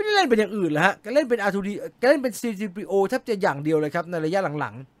ก็ไม่ได้เล่นเป็นอย่างอื่นแล้วฮะแกเล่นเป็น R2D แกเล่นเป็น C-3PO แทบจะอย่างเดียวเลยครับในระยะหลั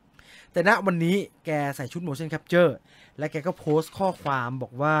งๆแต่ณวันนี้แกใส่ชุด motion capture และแกก็โพสต์ข้อความบอ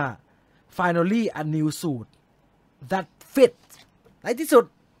กว่า finally a new suit that fit ในที่สุด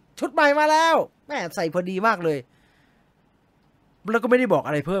ชุดใหม่มาแล้วแม่ใส่พอดีมากเลยแล้วก็ไม่ได้บอกอ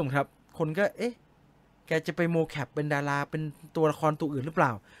ะไรเพิ่มครับคนก็แกจะไปโมแคปเป็นดาราเป็นตัวละครตัวอื่นหรือเปล่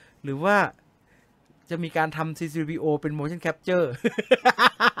าหรือว่าจะมีการทำ C-3PO เป็น motion capture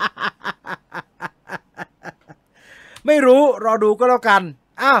ไม่รู้รอดูก็แล้วกัน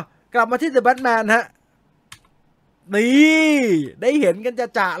กลับมาที่ The Batman ฮะนี่ได้เห็นกัน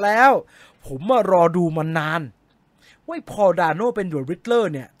จะแล้วผมมารอดูมานานว่าพอดาโน่เป็น The Riddler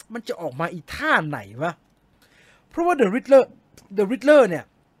เนี่ยมันจะออกมาอีกท่าไหนวะเพราะว่า The Riddler เนี่ย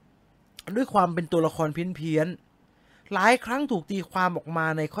ด้วยความเป็นตัวละครเพี้ยนหลายครั้งถูกตีความออกมา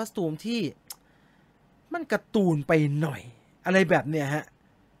ในคอสตูมที่มันการ์ตูนไปหน่อยอะไรแบบเนี้ยฮะ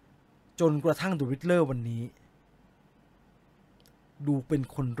จนกระทั่ง The Riddler วันนี้ดูเป็น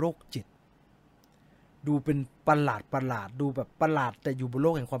คนโรคจิตดูเป็นประหลาดดูแบบประหลาดแต่อยู่บนโล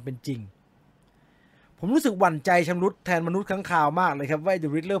กแห่งความเป็นจริงผมรู้สึกหวั่นใจชำรุดแทนมนุษย์ค้างคาวมากเลยครับว่า The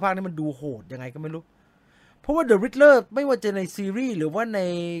Riddler ภาคนี้มันดูโหดยังไงก็ไม่รู้เพราะว่า The Riddler ไม่ว่าจะในซีรีส์หรือว่าใน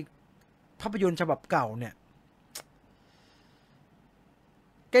ภาพยนตร์ฉบับเก่าเนี่ย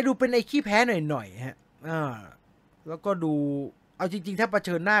แกดูเป็นไอ้ขี้แพ้หน่อยฮะแล้วก็ดูเอาจริงๆถ้าเผ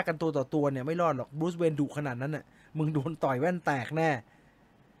ชิญหน้ากันตัวต่อตัวเนี่ยไม่รอดหรอกบรูซเวนดุขนาดนั้นน่ะมึงโดนต่อยแว่นแตกแน่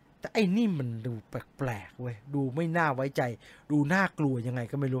แต่ไอ้นี่มันดูแปลกๆเว้ยดูไม่น่าไว้ใจดูน่ากลัวยังไง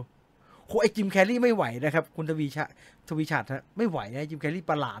ก็ไม่รู้โหไอ้จิมแคร์รี่ไม่ไหวนะครับคุณทวีชาติฮะไม่ไหวนะจิมแคร์รี่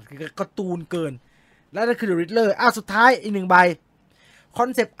ประหลาดการ์ตูนเกินแล้วนั่นคือ The Riddler สุดท้ายอีกหนึ่งใบคอน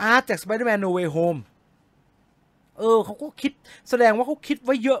เซปต์อาร์ตจาก Spider-Man No Way Home เขาก็คิดแสดงว่าเขาคิดไ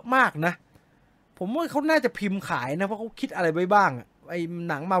ว้เยอะมากนะผมว่าเขาน่าจะพิมพ์ขายนะเพราะเขาคิดอะไรไว้บ้างไอ้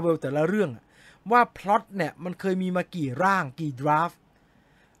หนัง Marvel แต่ละเรื่องว่าพล็อตเนี่ยมันเคยมีมากี่ร่างกี่ดราฟต์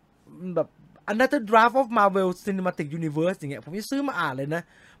แบบ Another Draft of Marvel Cinematic Universe อย่างเงี้ยผมจะซื้อมาอ่านเลยนะ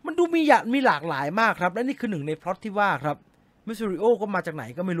มันดูมีหลากหลายมากครับและนี่คือหนึ่งในพล็อตที่ว่าครับ มิสซิริโอก็มาจากไหน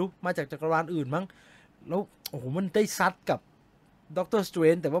ก็ไม่รู้มาจากจักรวาลอื่นมั้งแล้วโอ้โหมันได้ซัดกับด็อกเตอร์สเตร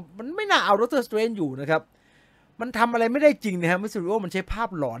นจ์แต่ว่ามันไม่น่าเอาด็อกเตอร์สเตรนจ์อยู่นะครับมันทำอะไรไม่ได้จริงนะฮะมิสซิริโอมันใช้ภาพ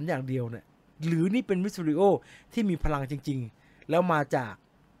หลอนอย่างเดียวเนี่ยหรือนี่เป็นมิสซิริโอที่มีพลังจริงๆแล้วมาจาก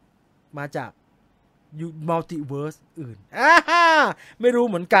มัลติเวิร์สอื่นไม่รู้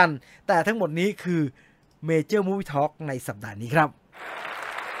เหมือนกันแต่ทั้งหมดนี้คือเมเจอร์มูฟวี่ทอล์กในสัปดาห์นี้ครับ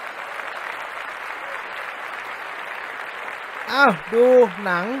ดู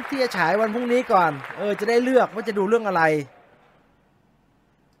หนังที่จะฉายวันพรุ่งนี้ก่อนจะได้เลือกว่าจะดูเรื่องอะไร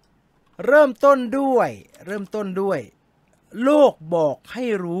เริ่มต้นด้วยโลกบอกให้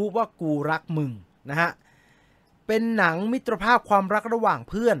รู้ว่ากูรักมึงนะฮะเป็นหนังมิตรภาพความรักระหว่าง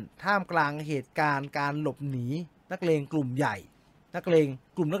เพื่อนท่ามกลางเหตุการณ์การหลบหนีนักเลงกลุ่มใหญ่นักเล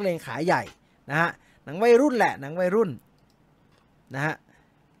งขาใหญ่นะฮะหนังวัยรุ่นแหละหนังวัยรุ่นนะฮะ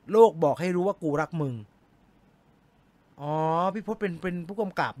โลกบอกให้รู้ว่ากูรักมึงพี่พจน์เป็นผู้ก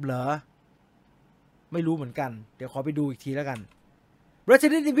ำกับเหรอไม่รู้เหมือนกันเดี๋ยวขอไปดูอีกทีแล้วกัน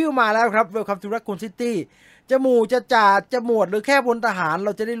Resident Evil มาแล้วครับ Welcome to Raccoon City จะหมู่จะจ่าจะหมวดหรือแค่พลทหารเร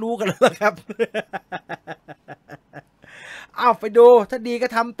าจะได้รู้กันแล้วครับ ไปดูถ้าดีก็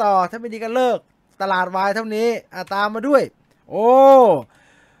ทำต่อถ้าไม่ดีก็เลิกตลาดวายเท่านี้ตามมาด้วย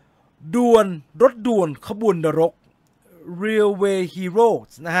รถด่วนขบวนนรก Railway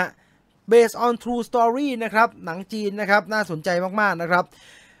Heroes นะฮะ Based on True Story นะครับหนังจีนนะครับน่าสนใจมากๆนะครับ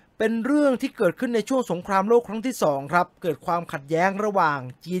เป็นเรื่องที่เกิดขึ้นในช่วงสงครามโลกครั้งที่2ครับเกิดความขัดแย้งระหว่าง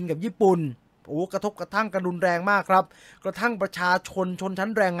จีนกับญี่ปุ่นกระทบกระทั่งกันรุนแรงมากครับกระทั่งประชาชนชนชั้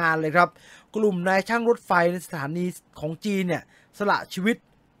นแรงงานเลยครับกลุ่มนายช่างรถไฟในสถานีของจีนเนี่ยสละชีวิต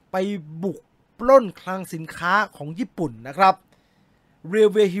ไปบุกปล้นคลังสินค้าของญี่ปุ่นนะครับ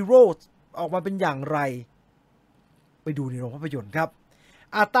Railway Heroes ออกมาเป็นอย่างไรไปดูในโรงภาพยนตร์ครับ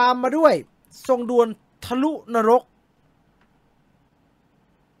ตามมาด้วยทรงดวลทะลุนรก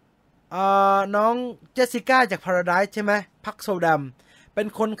น้องเจสสิก้าจาก Paradise ใช่ไหมพักโซดำเป็น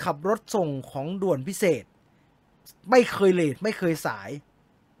คนขับรถส่งของด่วนพิเศษไม่เคยเลทไม่เคยสาย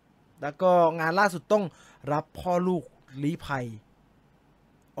แล้วก็งานล่าสุดต้องรับพ่อลูกลี้ภัย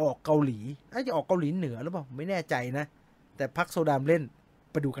ออกเกาหลีจะออกเกาหลีเหนือหรือเปล่าไม่แน่ใจนะแต่พักโซดามเล่น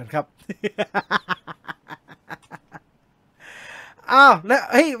ไปดูกันครับ แล้ว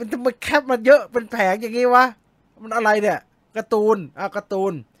เฮ้ยมันจะมาแคปมันเยอะเป็นแผงอย่างงี้วะมันอะไรเนี่ยการ์ตูนการ์ตู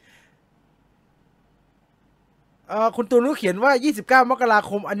นคุณตูนก็เขียนว่า29 มกรา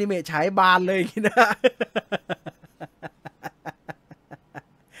คมอนิเมะฉายบานเลยนะ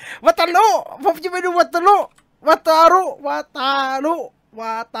วัตารุผมจะไปดูวัตารุ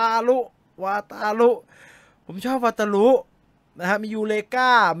ผมชอบวัตารุนะฮะมียูเลก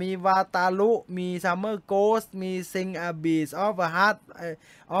ามีวาตารุมีซัมเมอร์โกสมีซิงอาบีสออฟฮาร์ด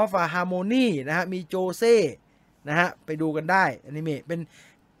ออฟฮาร์โมนีนะฮะมีโจเซ่นะฮะไปดูกันได้อนิเมะเป็น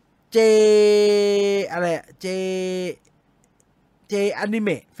เจอนิเม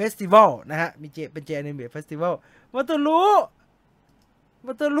ะเฟสติวัลนะฮะมีเป็นเจอนิเมะเฟสติวัลวัตารุเ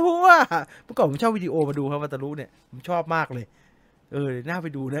มื่อก่อนผมชอบวิดีโอมาดูครับวัตารุเนี่ยผมชอบมากเลยน่าไป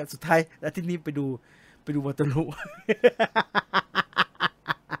ดูนะสุดท้ายอาทิตย์นี้ไปดูวัตารุ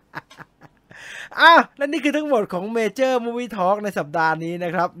และนี่คือทั้งหมดของ Major Movie Talk ในสัปดาห์นี้น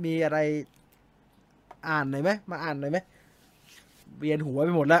ะครับมีอะไรอ่านหน่อยไหมมาอ่านหน่อยไหมเวียนหัวไป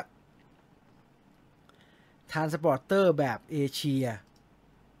หมดแล้วทรานสปอร์เตอร์แบบเอเชีย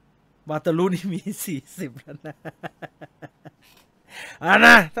วาตารุนี่มี40แล้วนะน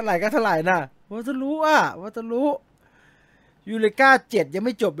ะเท่าไหร่ก็เท่าไหร่นะวาตารุยูเลกา7ยังไ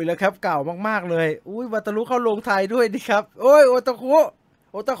ม่จบอีกแล้วครับเก่ามากๆเลยอุ้ยวาตารุเข้าลงไทยด้วยดิครับโอ้ยโอตาคุ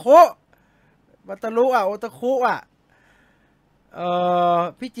วาตารุโอตาคุ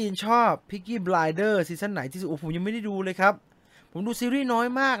พี่จีนชอบพิกกี้บลายเดอร์ซีซั่นไหนที่สุดผมยังไม่ได้ดูเลยครับผมดูซีรีส์น้อย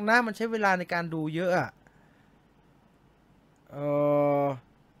มากนะมันใช้เวลาในการดูเยอะ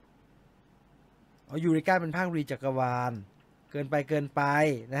ยูริก้าเป็นภาครีจักรวาลเกินไป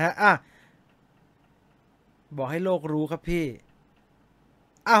นะฮะบอกให้โลกรู้ครับพี่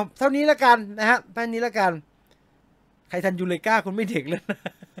เท่านี้แล้วกันนะฮะเท่านี้แล้วกันใครทันยูริก้าคุณไม่เด็กเลย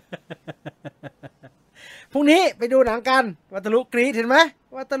พรุ่งนี้ไปดูหนังกันวัตารุกรีดเห็นไหม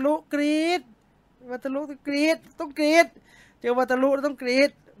วัตารุกรีดต้องกรีดเจอวัตารุแล้วต้องกรี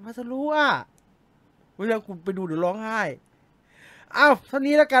ดวัตารุเวลาคุณไปดูเดี๋ยวร้องไห้เท่า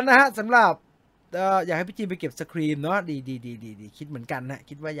นี้แล้วกันนะฮะสำหรับอยากให้พี่จีนไปเก็บสครีมเนาะดีคิดเหมือนกันนะ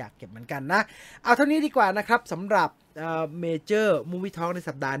คิดว่าอยากเก็บเหมือนกันนะเท่านี้ดีกว่านะครับสำหรับMajor Movie Talk ใน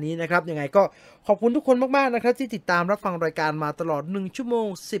สัปดาห์นี้นะครับยังไงก็ขอบคุณทุกคนมากๆนะครับที่ติดตามรับฟังรายการมาตลอด1 ชั่วโมง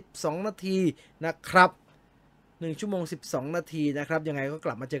 12 นาทีนะครับ1 ชั่วโมง 12 นาทีนะครับยังไงก็ก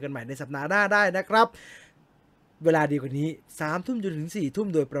ลับมาเจอกันใหม่ในสัปดาห์หน้าได้นะครับ เวลาดีกว่านี้3 ทุ่มจนถึง4 ทุ่ม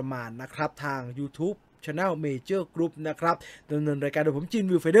โดยประมาณนะครับทาง YouTube Channel Major Group นะครับดำเนินรายการโดยผมจิน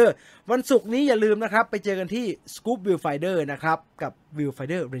วิวไฟเดอร์วันศุกร์นี้อย่าลืมนะครับไปเจอกันที่ Scoop Viewfinder นะครับกับ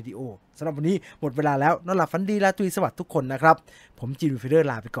Viewfinder Radio สำหรับวันนี้หมดเวลาแล้วนอนหลับฝันดีราตรีสวัสดิ์ทุกคนนะครับผมจินวิวไฟเดอร์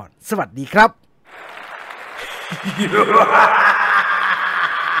ลาไปก่อนสวัสดีครับ